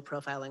individual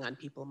profiling on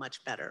people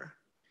much better?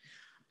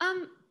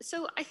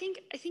 So I think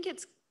I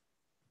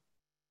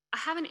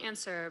have an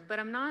answer, but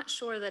I'm not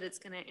sure that it's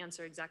going to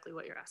answer exactly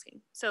what you're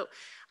asking. So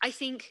I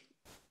think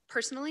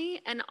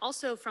personally, and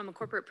also from a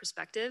corporate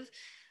perspective,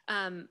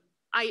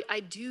 I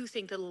do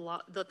think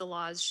that the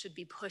laws should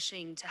be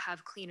pushing to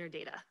have cleaner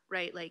data,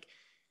 right? Like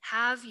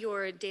have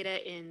your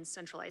data in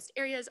centralized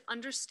areas,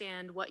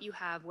 understand what you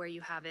have, where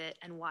you have it,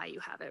 and why you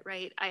have it,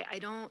 right? I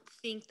don't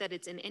think that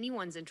it's in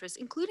anyone's interest,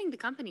 including the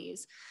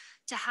companies,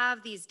 to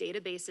have these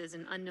databases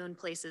in unknown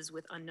places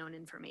with unknown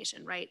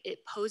information, right?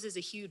 It poses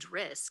a huge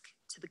risk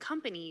to the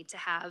company to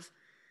have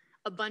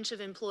a bunch of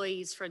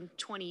employees from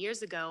 20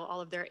 years ago, all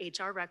of their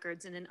HR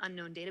records in an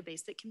unknown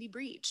database that can be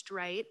breached,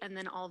 right? And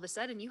then all of a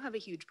sudden you have a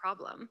huge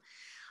problem.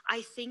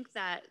 I think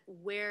that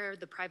where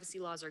the privacy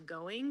laws are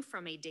going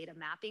from a data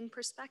mapping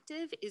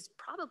perspective is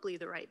probably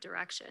the right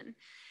direction.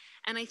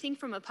 And I think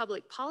from a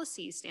public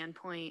policy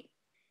standpoint,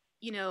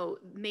 you know,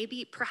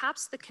 maybe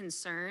perhaps the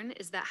concern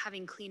is that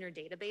having cleaner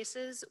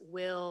databases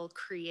will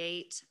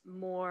create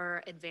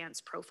more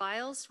advanced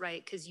profiles,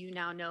 right? Because you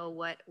now know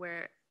what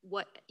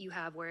you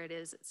have, where it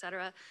is, et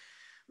cetera.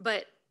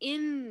 But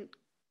in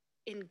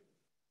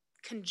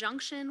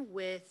conjunction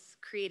with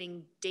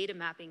creating data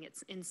mapping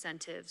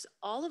incentives,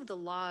 all of the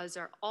laws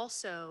are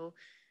also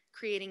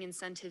creating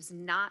incentives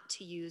not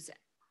to use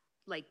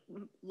like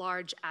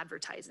large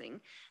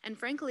advertising. And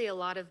frankly, a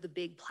lot of the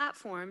big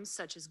platforms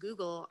such as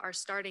Google are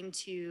starting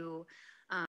to